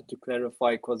just wanted to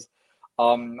clarify, because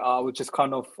I was just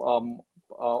kind of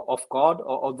off guard,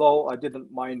 although I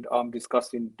didn't mind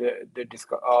discussing the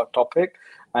topic,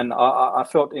 and I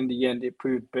felt in the end it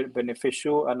proved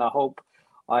beneficial, and I hope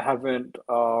I haven't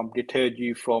deterred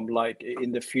you from, like,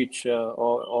 in the future,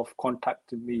 or of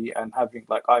contacting me and having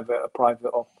like either a private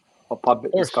or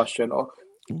public discussion. Or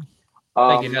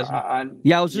Thank you, Nazim.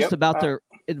 I was just about to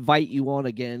invite you on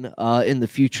again in the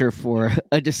future for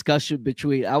a discussion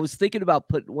between. I was thinking about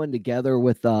putting one together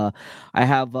with I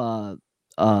have a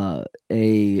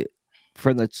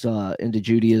friend that's into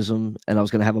Judaism, and I was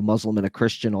going to have a Muslim and a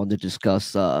Christian on to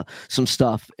discuss some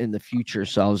stuff in the future.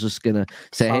 So I was just going to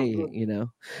say, hey, good.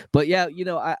 But yeah,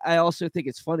 I also think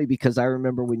it's funny because I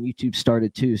remember when YouTube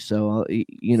started too. So,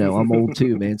 I'm old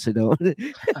too, man. So don't,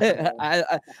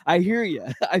 I hear you.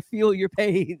 I feel your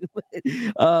pain.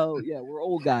 Yeah, we're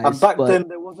old guys. And back then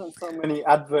there wasn't so many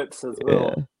adverts as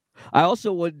well. Yeah. I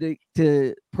also wanted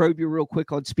to probe you real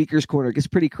quick on Speaker's Corner. It gets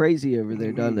pretty crazy over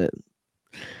there, doesn't it?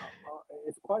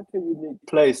 It's quite a unique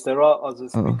place. There are other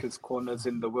Speaker's Corners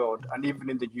in the world, and even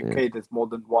in the UK, there's more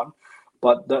than one.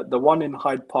 But the one in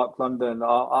Hyde Park, London,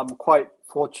 I'm quite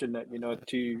fortunate,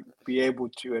 to be able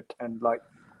to attend like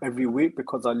every week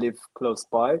because I live close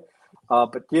by.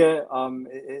 But yeah,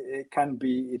 it can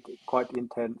be quite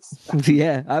intense.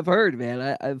 Yeah, I've heard,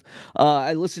 man.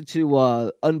 I listened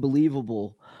to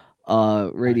Unbelievable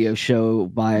radio show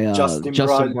by Justin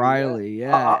Justin Briley, Briley.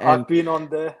 yeah. Yeah, I've been on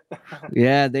there.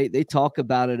 yeah, they talk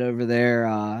about it over there,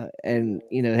 and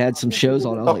you know, had some shows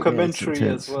on. I was like, man, it's Documentary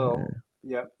intense. as well.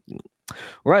 Yeah.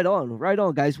 Right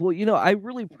on, guys. Well, you know, I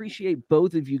really appreciate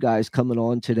both of you guys coming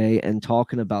on today and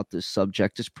talking about this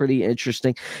subject. It's pretty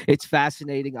interesting. It's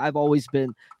fascinating. I've always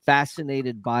been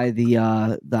fascinated by the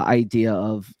idea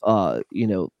of you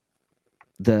know,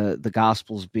 the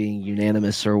gospels being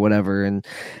unanimous or whatever,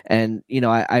 and you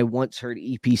know, I once heard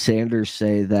EP Sanders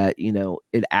say that, you know,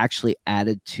 it actually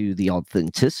added to the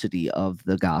authenticity of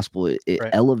the gospel. It Right.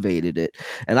 elevated it,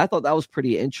 and I thought that was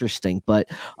pretty interesting. But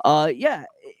yeah,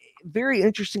 very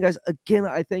interesting, guys. Again,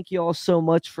 I thank you all so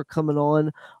much for coming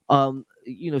on.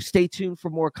 You know, stay tuned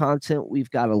for more content. We've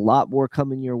got a lot more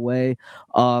coming your way.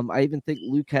 I even think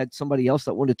Luke had somebody else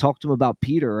that wanted to talk to him about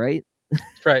Peter, right?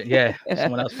 Right. Yeah.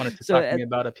 Someone else wanted to So, talk to me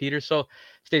about a Peter. So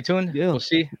stay tuned. Yeah. We'll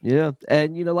see. Yeah.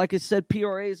 And, you know, like I said,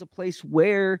 PRA is a place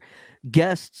where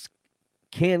guests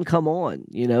can come on.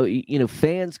 You know,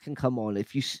 fans can come on.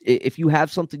 If you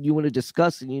have something you want to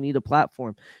discuss and you need a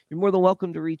platform, you're more than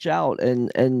welcome to reach out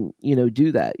and you know,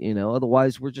 do that. You know,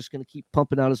 otherwise we're just going to keep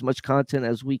pumping out as much content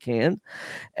as we can,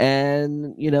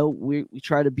 and you know, we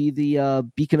try to be the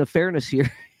beacon of fairness here.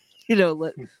 You know,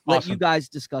 let Awesome. you guys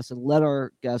discuss and let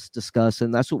our guests discuss,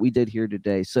 and that's what we did here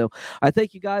today. So I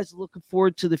thank you guys. Looking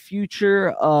forward to the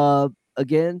future.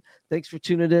 Again, thanks for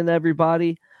tuning in,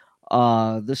 everybody.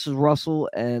 This is Russell,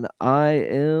 and I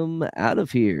am out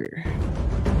of here.